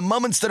 From the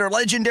moments that are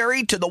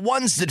legendary to the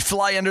ones that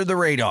fly under the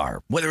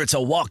radar. Whether it's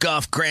a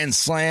walk-off grand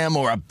slam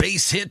or a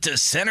base hit to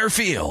center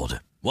field.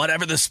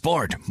 Whatever the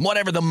sport,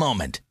 whatever the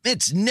moment.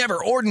 It's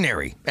never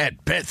ordinary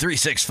at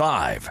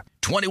Bet365.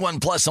 21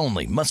 plus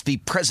only. Must be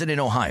present in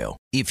Ohio.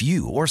 If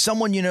you or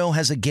someone you know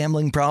has a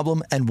gambling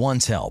problem and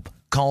wants help,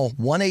 call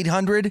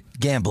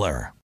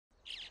 1-800-GAMBLER.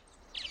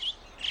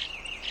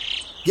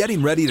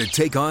 Getting ready to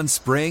take on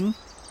spring?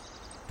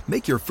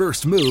 Make your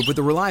first move with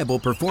the reliable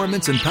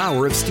performance and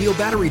power of Steel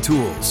battery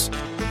tools.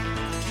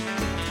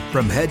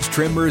 From hedge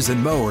trimmers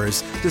and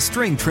mowers to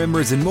string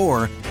trimmers and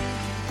more,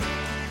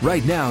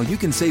 right now you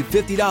can save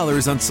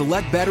 $50 on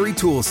select battery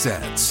tool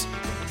sets.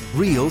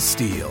 Real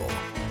Steel.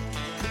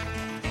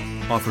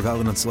 Offer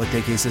valid on select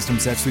AK system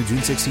sets through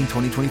June 16,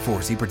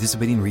 2024. See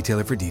participating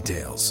retailer for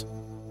details.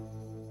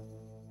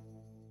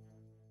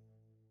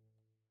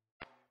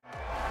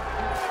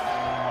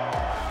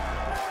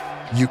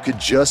 You could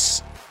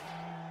just,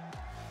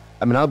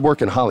 I mean, I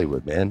work in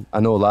Hollywood, man.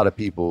 I know a lot of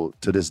people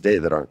to this day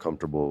that aren't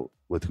comfortable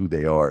with who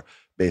they are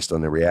based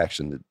on the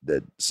reaction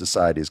that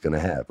society is going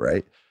to have,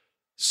 right?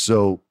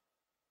 So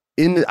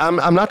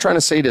I'm not trying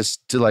to say this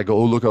to like,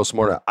 oh, look how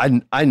smart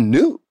I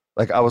knew.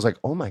 Like, I was like,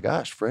 oh my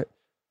gosh,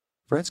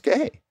 Fred's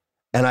gay.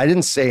 And I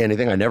didn't say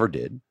anything. I never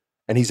did.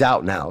 And he's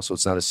out now, so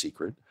it's not a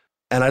secret.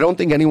 And I don't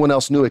think anyone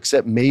else knew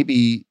except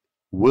maybe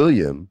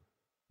William,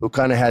 who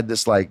kind of had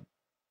this like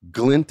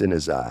glint in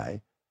his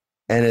eye.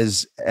 And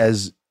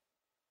as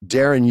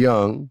Darren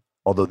Young,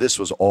 although this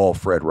was all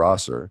Fred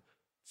Rosser,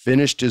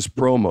 finished his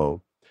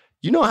promo,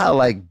 you know how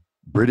like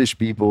British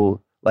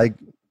people, like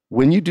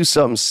when you do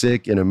something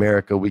sick in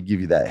America, we give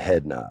you that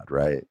head nod,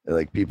 right? And,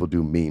 like people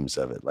do memes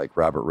of it, like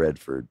Robert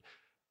Redford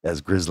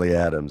as Grizzly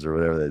Adams or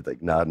whatever, they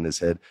like nodding his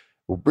head.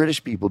 Well,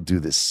 British people do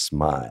this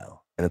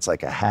smile, and it's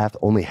like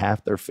only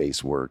half their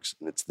face works,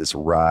 and it's this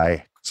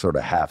wry sort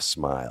of half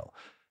smile.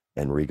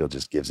 And Regal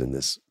just gives him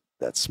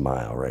that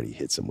smile, right? He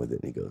hits him with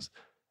it, and he goes,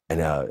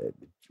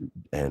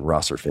 and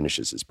Rosser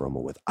finishes his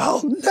promo with,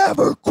 "I'll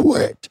never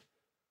quit."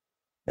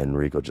 And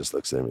Regal just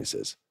looks at him and he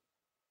says,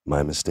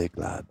 "My mistake,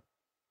 lad.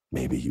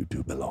 Maybe you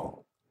do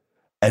belong."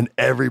 And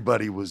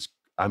everybody was,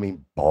 I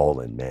mean,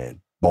 bawling,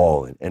 man,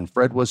 bawling. And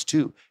Fred was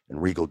too.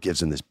 And Regal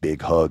gives him this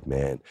big hug,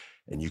 man.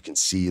 And you can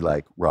see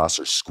like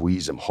Rosser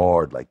squeeze him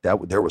hard like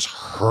that. There was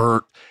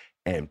hurt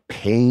and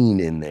pain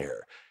in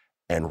there.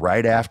 And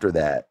right after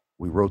that,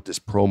 we wrote this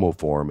promo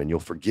for him. And you'll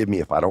forgive me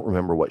if I don't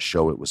remember what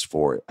show it was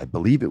for. I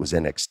believe it was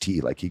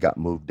NXT. Like he got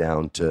moved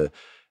down to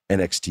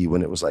NXT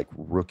when it was like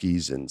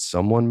Rookies and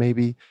Someone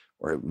maybe,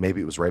 or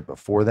maybe it was right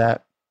before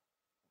that.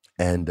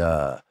 And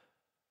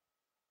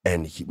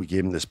we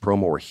gave him this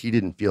promo where he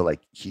didn't feel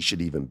like he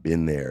should even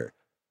been there.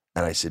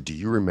 And I said, do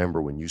you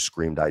remember when you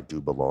screamed, I do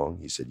belong?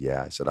 He said,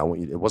 yeah. I said, I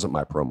want you, it wasn't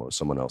my promo,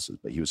 someone else's,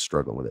 but he was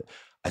struggling with it.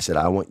 I said,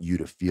 I want you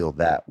to feel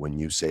that when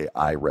you say,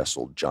 I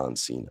wrestled John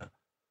Cena.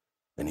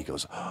 And he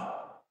goes,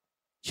 oh,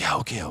 yeah,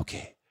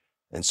 okay.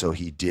 And so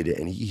he did it,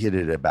 and he hit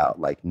it about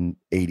like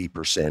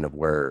 80% of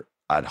where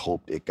I'd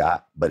hoped it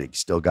got, but it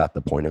still got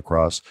the point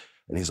across.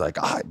 And he's like,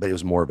 but it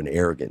was more of an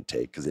arrogant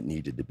take because it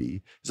needed to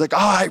be. He's like,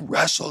 I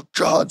wrestled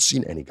John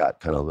Cena. And he got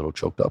kind of a little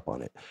choked up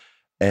on it.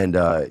 And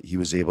he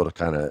was able to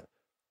kind of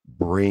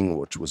bring,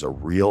 which was a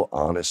real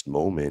honest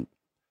moment,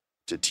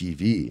 to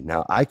TV.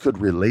 Now, I could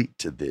relate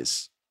to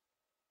this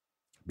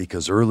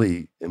because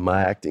early in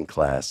my acting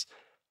class,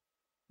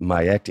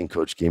 my acting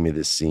coach gave me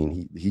this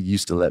scene. He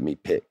used to let me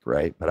pick,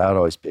 right? But I'd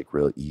always pick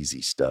real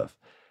easy stuff.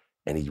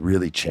 And he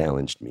really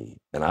challenged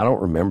me. And I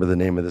don't remember the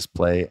name of this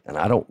play, and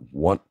I don't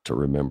want to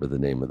remember the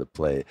name of the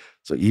play.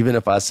 So even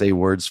if I say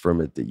words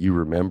from it that you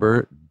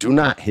remember, do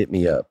not hit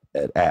me up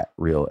at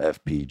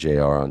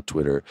RealFPJR on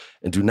Twitter,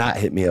 and do not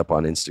hit me up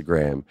on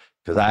Instagram,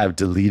 because I have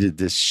deleted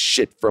this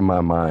shit from my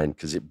mind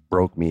because it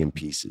broke me in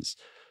pieces.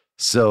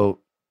 So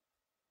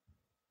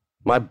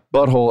my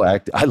butthole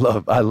act, I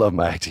love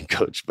my acting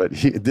coach, but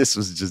this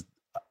was just,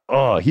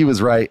 he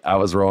was right, I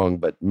was wrong,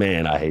 but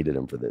man, I hated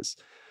him for this.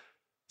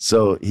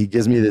 So he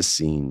gives me this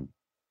scene,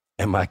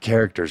 and my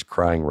character's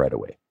crying right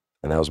away.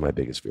 And that was my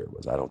biggest fear,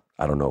 was I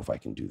don't know if I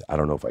can do that. I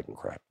don't know if I can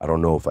cry. I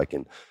don't know if I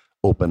can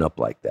open up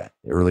like that.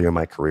 Earlier in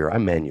my career, I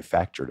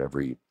manufactured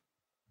every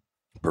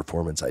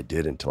performance I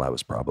did until I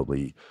was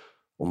probably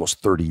almost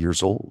 30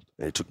 years old.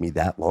 And it took me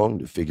that long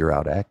to figure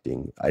out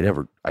acting. I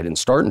didn't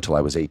start until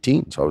I was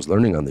 18. So I was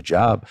learning on the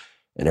job,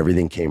 and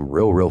everything came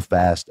real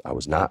fast. I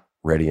was not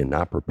ready and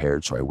not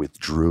prepared. So I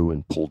withdrew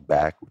and pulled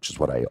back, which is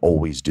what I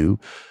always do.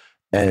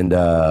 And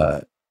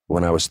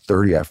when I was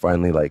 30, I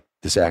finally, like,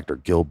 this actor,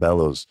 Gil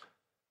Bellows,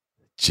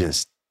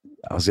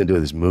 I was going to do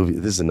this movie.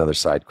 This is another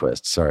side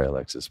quest. Sorry,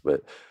 Alexis,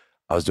 but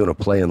I was doing a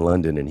play in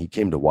London, and he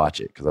came to watch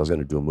it because I was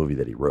going to do a movie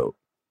that he wrote.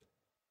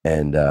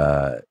 And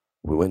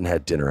we went and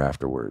had dinner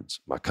afterwards.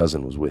 My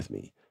cousin was with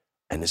me,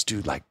 and this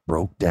dude like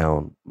broke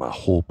down my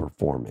whole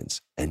performance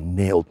and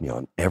nailed me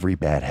on every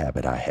bad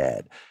habit I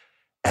had.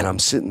 And I'm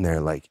sitting there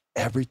like,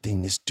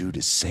 everything this dude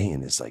is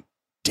saying is like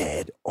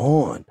dead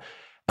on.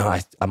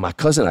 And my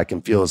cousin, I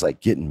can feel, is like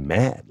getting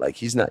mad. Like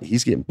he's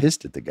getting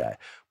pissed at the guy,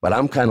 but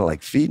I'm kind of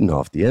like feeding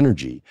off the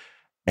energy.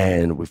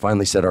 And we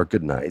finally said our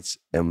goodnights.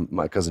 And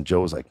my cousin Joe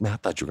was like, man, I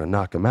thought you were going to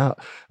knock him out.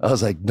 I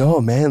was like, no,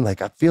 man,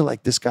 like I feel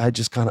like this guy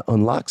just kind of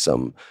unlocked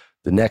something.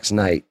 The next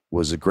night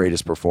was the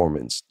greatest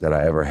performance that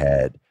I ever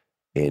had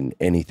in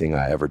anything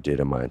I ever did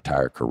in my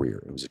entire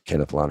career. It was a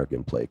Kenneth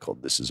Lonergan play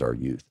called This Is Our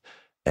Youth.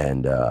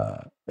 And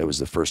it was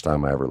the first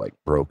time I ever like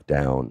broke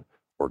down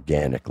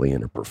organically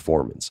in a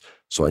performance.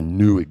 So I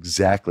knew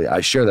exactly, I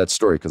share that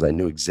story because I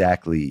knew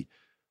exactly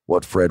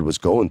what Fred was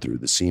going through.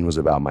 The scene was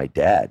about my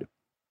dad,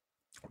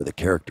 or the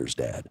character's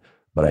dad,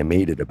 but I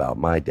made it about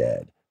my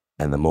dad.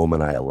 And the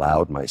moment I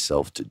allowed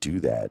myself to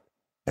do that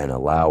and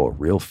allow a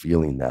real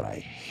feeling that I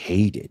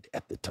hated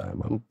at the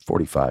time, I'm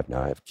 45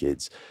 now, I have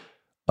kids.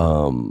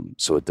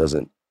 So it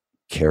doesn't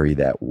carry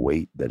that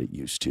weight that it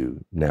used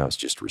to. Now it's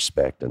just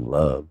respect and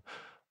love.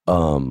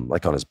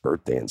 Like on his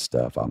birthday and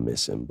stuff, I'll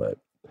miss him, but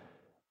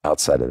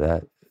outside of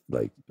that,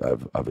 like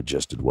I've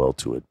adjusted well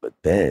to it. But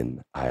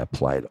then I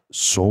applied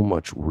so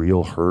much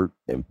real hurt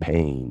and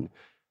pain,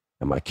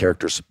 and my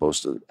character's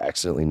supposed to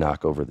accidentally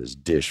knock over this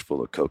dish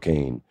full of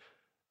cocaine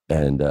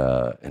and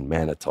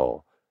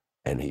mannitol,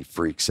 and he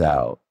freaks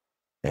out.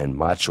 And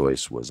my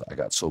choice was, I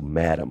got so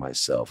mad at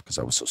myself because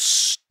I was so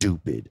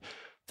stupid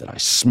that I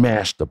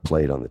smashed the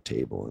plate on the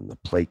table, and the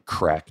plate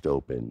cracked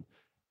open,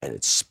 and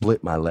it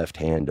split my left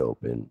hand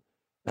open.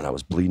 And I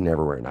was bleeding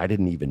everywhere. And I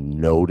didn't even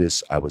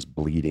notice I was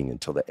bleeding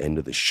until the end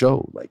of the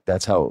show. Like,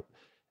 that's how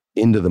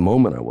into the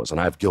moment I was. And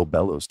I have Gil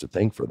Bellows to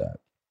thank for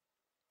that.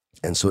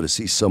 And so to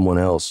see someone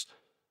else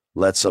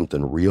let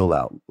something real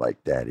out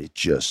like that, it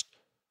just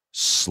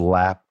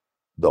slapped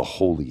the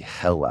holy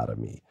hell out of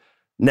me.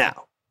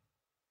 Now,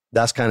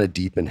 that's kind of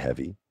deep and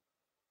heavy.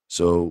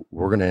 So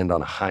we're going to end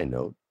on a high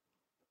note.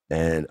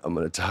 And I'm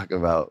going to talk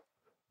about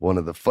one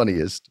of the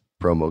funniest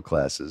promo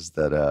classes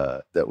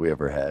that we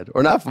ever had,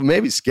 or not,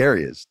 maybe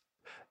scariest,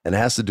 and it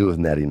has to do with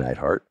Natty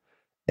Neidhart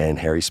and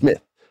Harry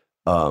Smith,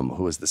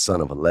 who is the son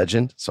of a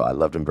legend. So I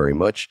loved him very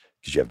much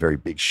because you have very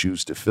big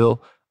shoes to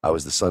fill. I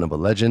was the son of a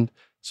legend,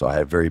 so I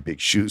had very big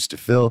shoes to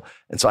fill,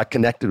 and so I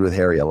connected with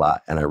Harry a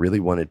lot, and I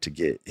really wanted to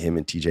get him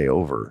and TJ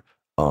over.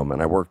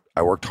 And I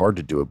worked hard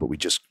to do it, but we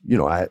just,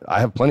 I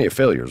have plenty of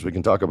failures. We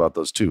can talk about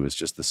those too. It's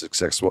just the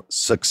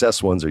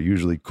success ones are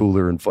usually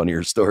cooler and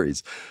funnier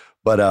stories.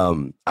 But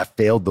I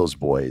failed those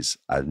boys.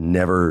 I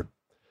never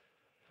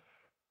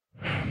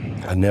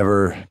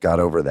got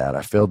over that.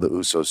 I failed the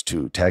Usos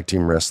too. Tag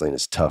team wrestling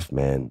is tough,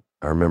 man.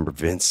 I remember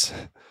Vince,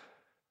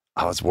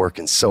 I was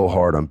working so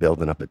hard on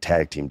building up a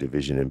tag team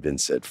division, and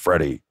Vince said,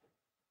 Freddie,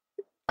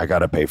 I got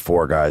to pay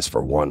 4 guys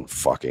for 1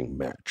 fucking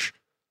match.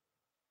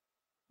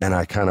 And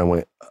I kind of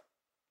went,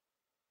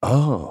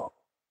 oh,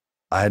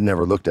 I had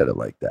never looked at it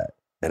like that.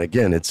 And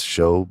again, it's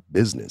show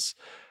business.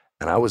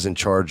 and I was in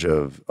charge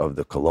of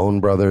the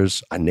Colon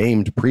brothers. I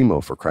named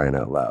Primo, for crying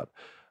out loud.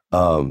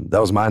 That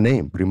was my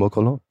name, Primo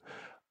Colon.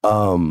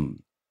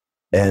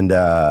 And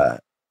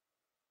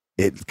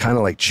it kind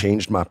of like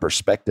changed my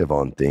perspective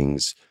on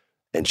things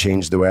and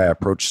changed the way I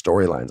approach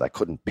storylines. I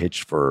couldn't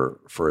pitch for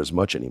as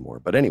much anymore.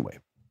 But anyway,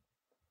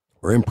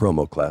 we're in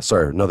promo class.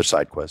 Sorry, another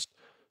side quest.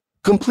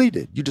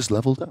 Completed. You just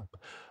leveled up.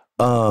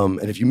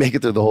 And if you make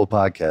it through the whole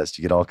podcast,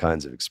 you get all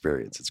kinds of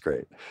experience. It's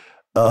great.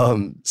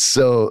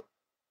 So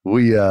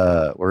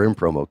we're in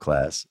promo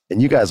class,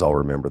 and you guys all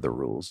remember the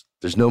rules.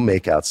 There's no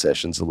makeout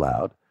sessions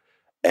allowed,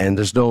 and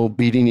there's no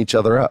beating each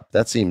other up.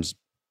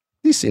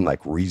 These seem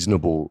like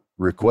reasonable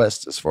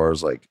requests as far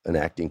as like an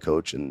acting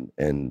coach and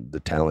the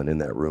talent in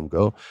that room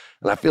go.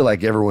 And I feel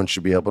like everyone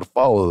should be able to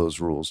follow those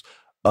rules.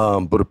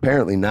 But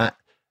apparently not.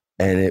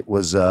 And it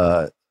was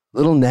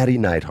little Natty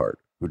Neidhart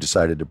who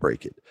decided to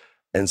break it.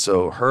 And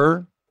so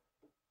her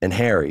and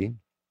Harry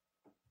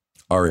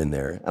are in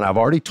there. And I've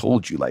already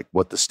told you like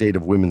what the state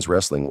of women's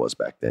wrestling was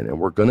back then. And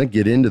we're going to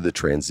get into the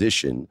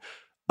transition,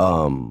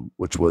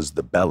 which was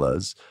the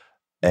Bellas.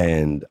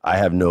 And I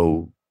have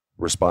no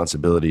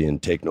responsibility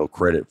and take no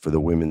credit for the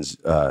women's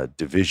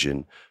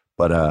division,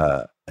 but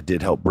I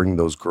did help bring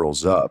those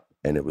girls up,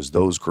 and it was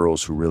those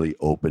girls who really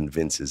opened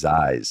Vince's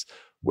eyes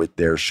with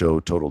their show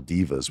Total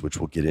Divas, which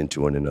we'll get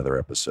into in another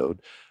episode,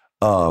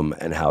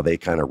 and how they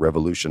kind of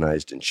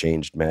revolutionized and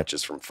changed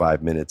matches from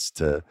 5 minutes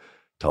to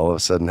all of a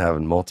sudden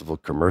having multiple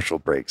commercial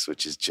breaks,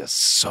 which is just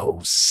so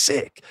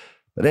sick.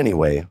 But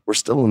anyway, we're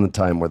still in the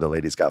time where the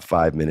ladies got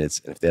 5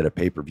 minutes, and if they had a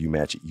pay-per-view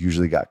match, it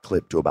usually got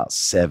clipped to about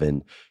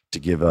 7 to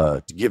give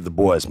the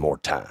boys more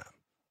time.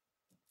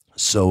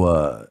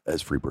 So,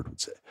 as Freebird would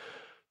say.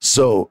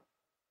 So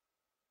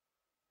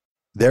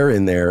they're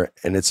in there,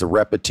 and it's a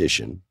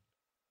repetition,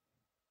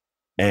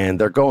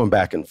 and they're going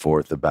back and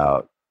forth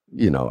about,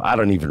 I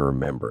don't even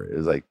remember. It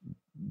was like,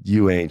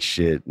 you ain't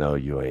shit. No,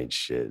 you ain't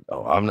shit.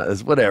 Oh, I'm not.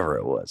 It's whatever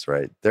it was,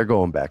 right? They're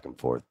going back and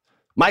forth.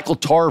 Michael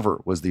Tarver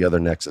was the other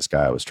Nexus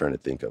guy I was trying to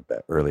think of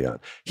early on.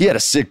 He had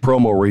a sick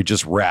promo where he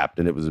just rapped,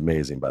 and it was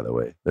amazing, by the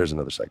way. There's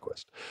another side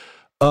quest.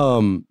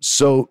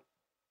 So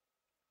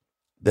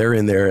they're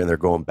in there and they're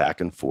going back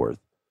and forth,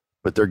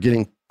 but they're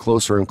getting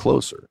closer and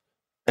closer.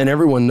 And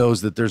everyone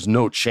knows that there's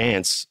no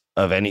chance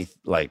of any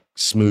like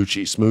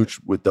smooch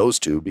with those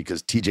two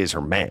because TJ's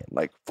her man,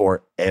 like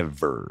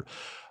forever.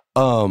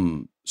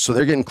 So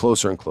they're getting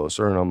closer and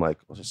closer. And I'm like,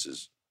 well, this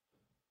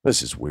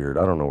is weird.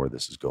 I don't know where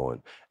this is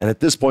going. And at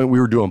this point we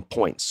were doing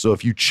points. So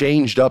if you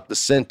changed up the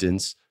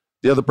sentence,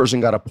 the other person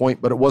got a point,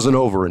 but it wasn't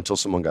over until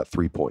someone got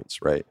 3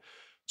 points. Right.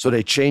 So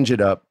they change it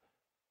up.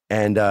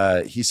 And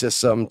he says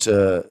something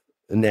to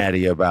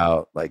Natty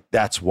about, like,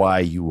 that's why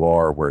you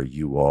are where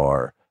you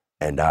are,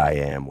 and I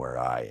am where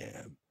I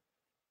am.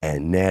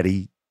 And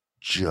Natty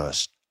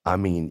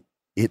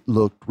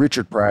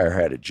Richard Pryor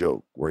had a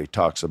joke where he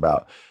talks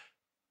about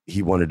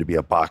he wanted to be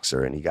a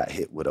boxer, and he got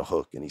hit with a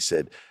hook. And he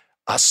said,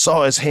 I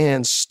saw his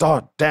hand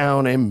start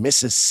down in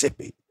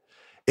Mississippi.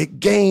 It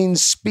gained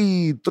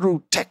speed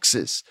through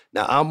Texas.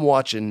 Now, I'm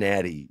watching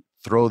Natty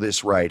throw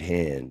this right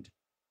hand,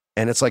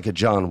 and it's like a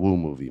John Woo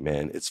movie,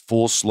 man. It's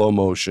full slow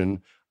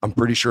motion. I'm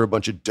pretty sure a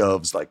bunch of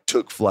doves like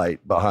took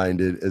flight behind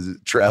it as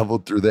it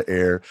traveled through the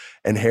air.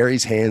 And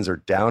Harry's hands are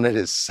down at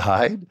his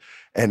side,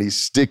 and he's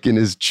sticking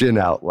his chin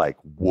out like,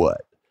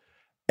 what?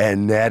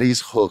 And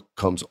Natty's hook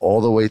comes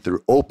all the way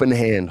through, open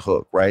hand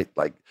hook, right?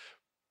 Like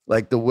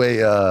the way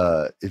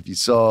if you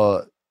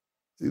saw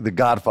The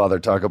Godfather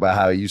talk about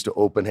how he used to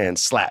open hand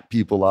slap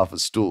people off of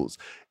stools.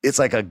 It's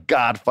like a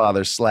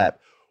Godfather slap.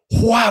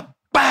 Whap,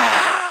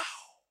 bow!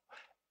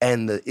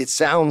 And it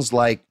sounds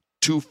like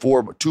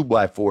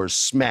 2x4s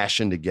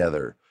smashing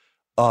together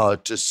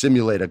to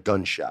simulate a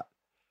gunshot.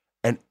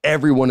 And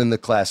everyone in the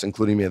class,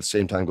 including me at the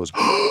same time, goes,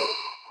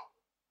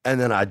 and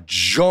then I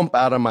jump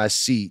out of my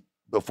seat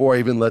before I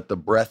even let the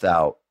breath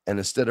out. And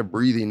instead of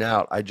breathing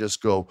out, I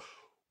just go,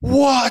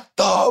 what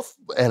the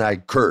and I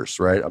curse,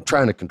 right? I'm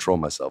trying to control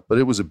myself, but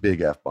it was a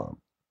big F-bomb.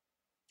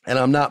 And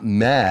I'm not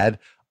mad.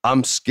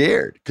 I'm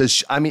scared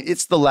because,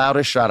 it's the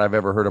loudest shot I've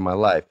ever heard in my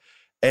life.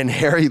 And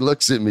Harry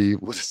looks at me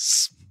with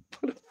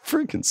a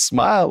freaking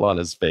smile on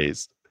his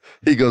face.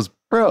 He goes,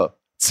 bro,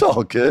 it's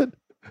all good.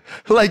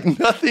 Like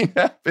nothing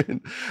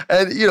happened.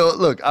 And,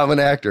 look, I'm an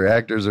actor.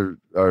 Actors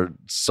are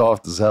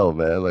soft as hell,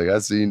 man. Like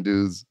I've seen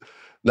dudes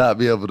not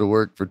be able to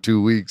work for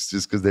 2 weeks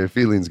just because their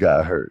feelings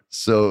got hurt.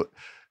 So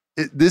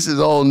this is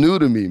all new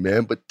to me,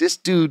 man. But this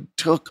dude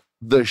took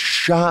the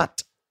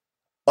shot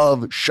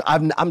of,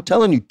 I'm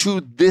telling you,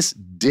 to this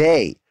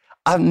day,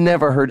 I've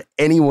never heard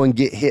anyone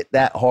get hit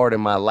that hard in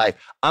my life.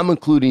 I'm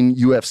including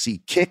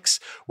UFC kicks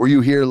where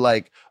you hear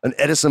like an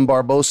Edison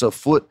Barbosa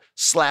foot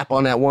slap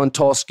on that one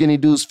tall, skinny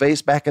dude's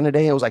face back in the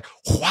day. It was like,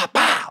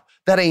 wha-pow!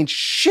 That ain't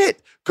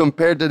shit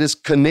compared to this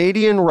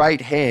Canadian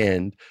right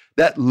hand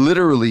that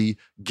literally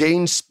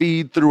gained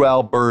speed through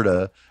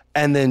Alberta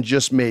and then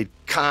just made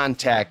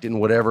contact in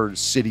whatever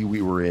city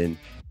we were in.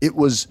 It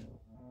was...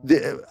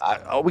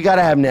 we got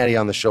to have Natty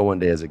on the show one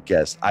day as a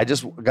guest. I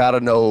just got to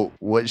know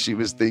what she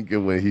was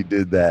thinking when he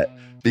did that,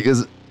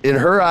 because in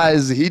her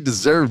eyes, he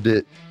deserved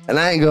it, and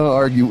I ain't gonna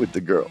argue with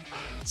the girl.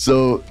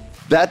 So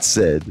that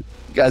said,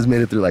 you guys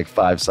made it through like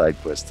 5 side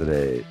quests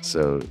today,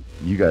 so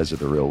you guys are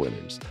the real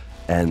winners.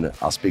 And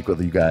I'll speak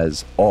with you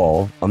guys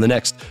all on the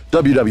next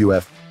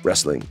WWF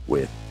Wrestling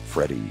with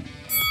Freddie.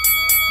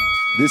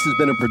 This has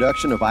been a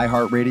production of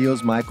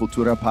iHeartRadio's My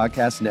Cultura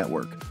Podcast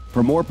Network.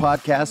 For more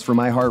podcasts from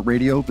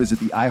iHeartRadio, visit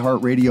the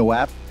iHeartRadio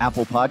app,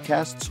 Apple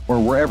Podcasts, or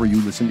wherever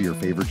you listen to your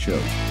favorite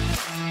shows.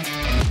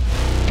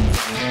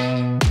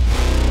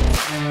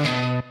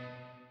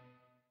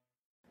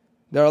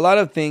 There are a lot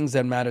of things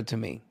that matter to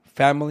me: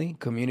 family,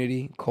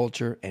 community,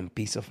 culture, and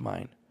peace of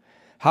mind.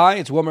 Hi,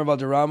 it's Wilmer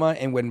Valderrama,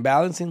 and when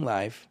balancing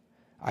life,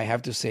 I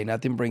have to say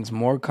nothing brings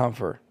more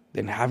comfort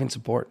than having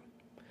support.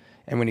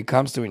 And when it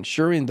comes to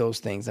ensuring those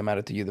things that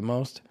matter to you the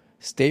most,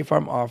 State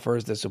Farm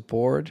offers the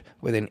support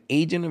with an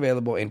agent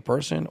available in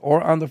person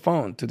or on the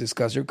phone to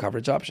discuss your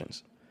coverage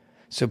options.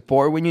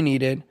 Support when you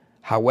need it,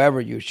 however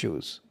you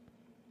choose.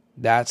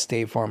 That's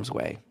State Farm's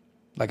way.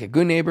 Like a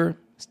good neighbor,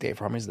 State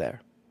Farm is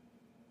there.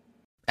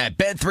 At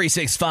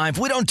Bet365,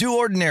 we don't do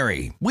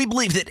ordinary. We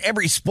believe that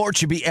every sport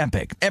should be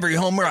epic. Every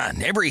home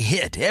run, every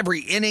hit,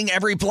 every inning,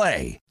 every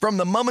play. From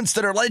the moments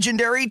that are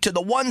legendary to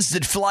the ones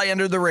that fly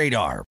under the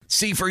radar.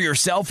 See for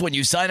yourself when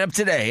you sign up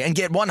today and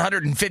get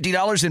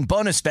 $150 in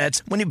bonus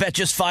bets when you bet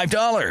just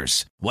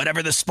 $5.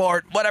 Whatever the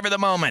sport, whatever the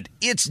moment,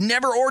 it's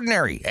never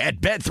ordinary at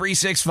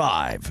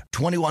Bet365.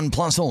 21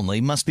 plus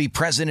only. Must be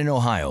present in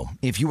Ohio.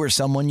 If you or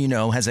someone you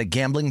know has a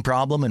gambling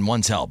problem and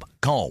wants help,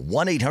 call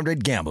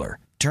 1-800-GAMBLER.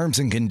 Terms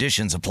and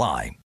conditions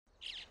apply.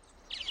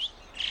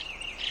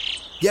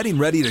 Getting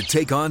ready to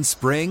take on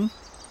spring?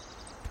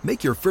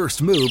 Make your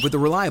first move with the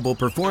reliable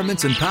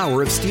performance and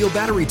power of Steel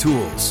battery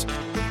tools.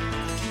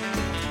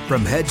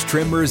 From hedge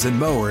trimmers and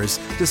mowers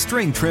to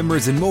string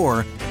trimmers and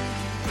more,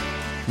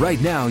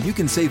 right now you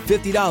can save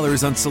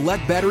 $50 on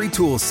select battery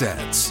tool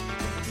sets.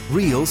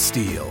 Real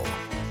Steel.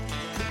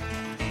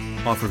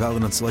 Offer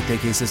valid on select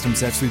AK system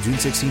sets through June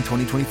 16,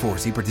 2024.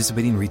 See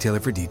participating retailer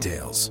for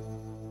details.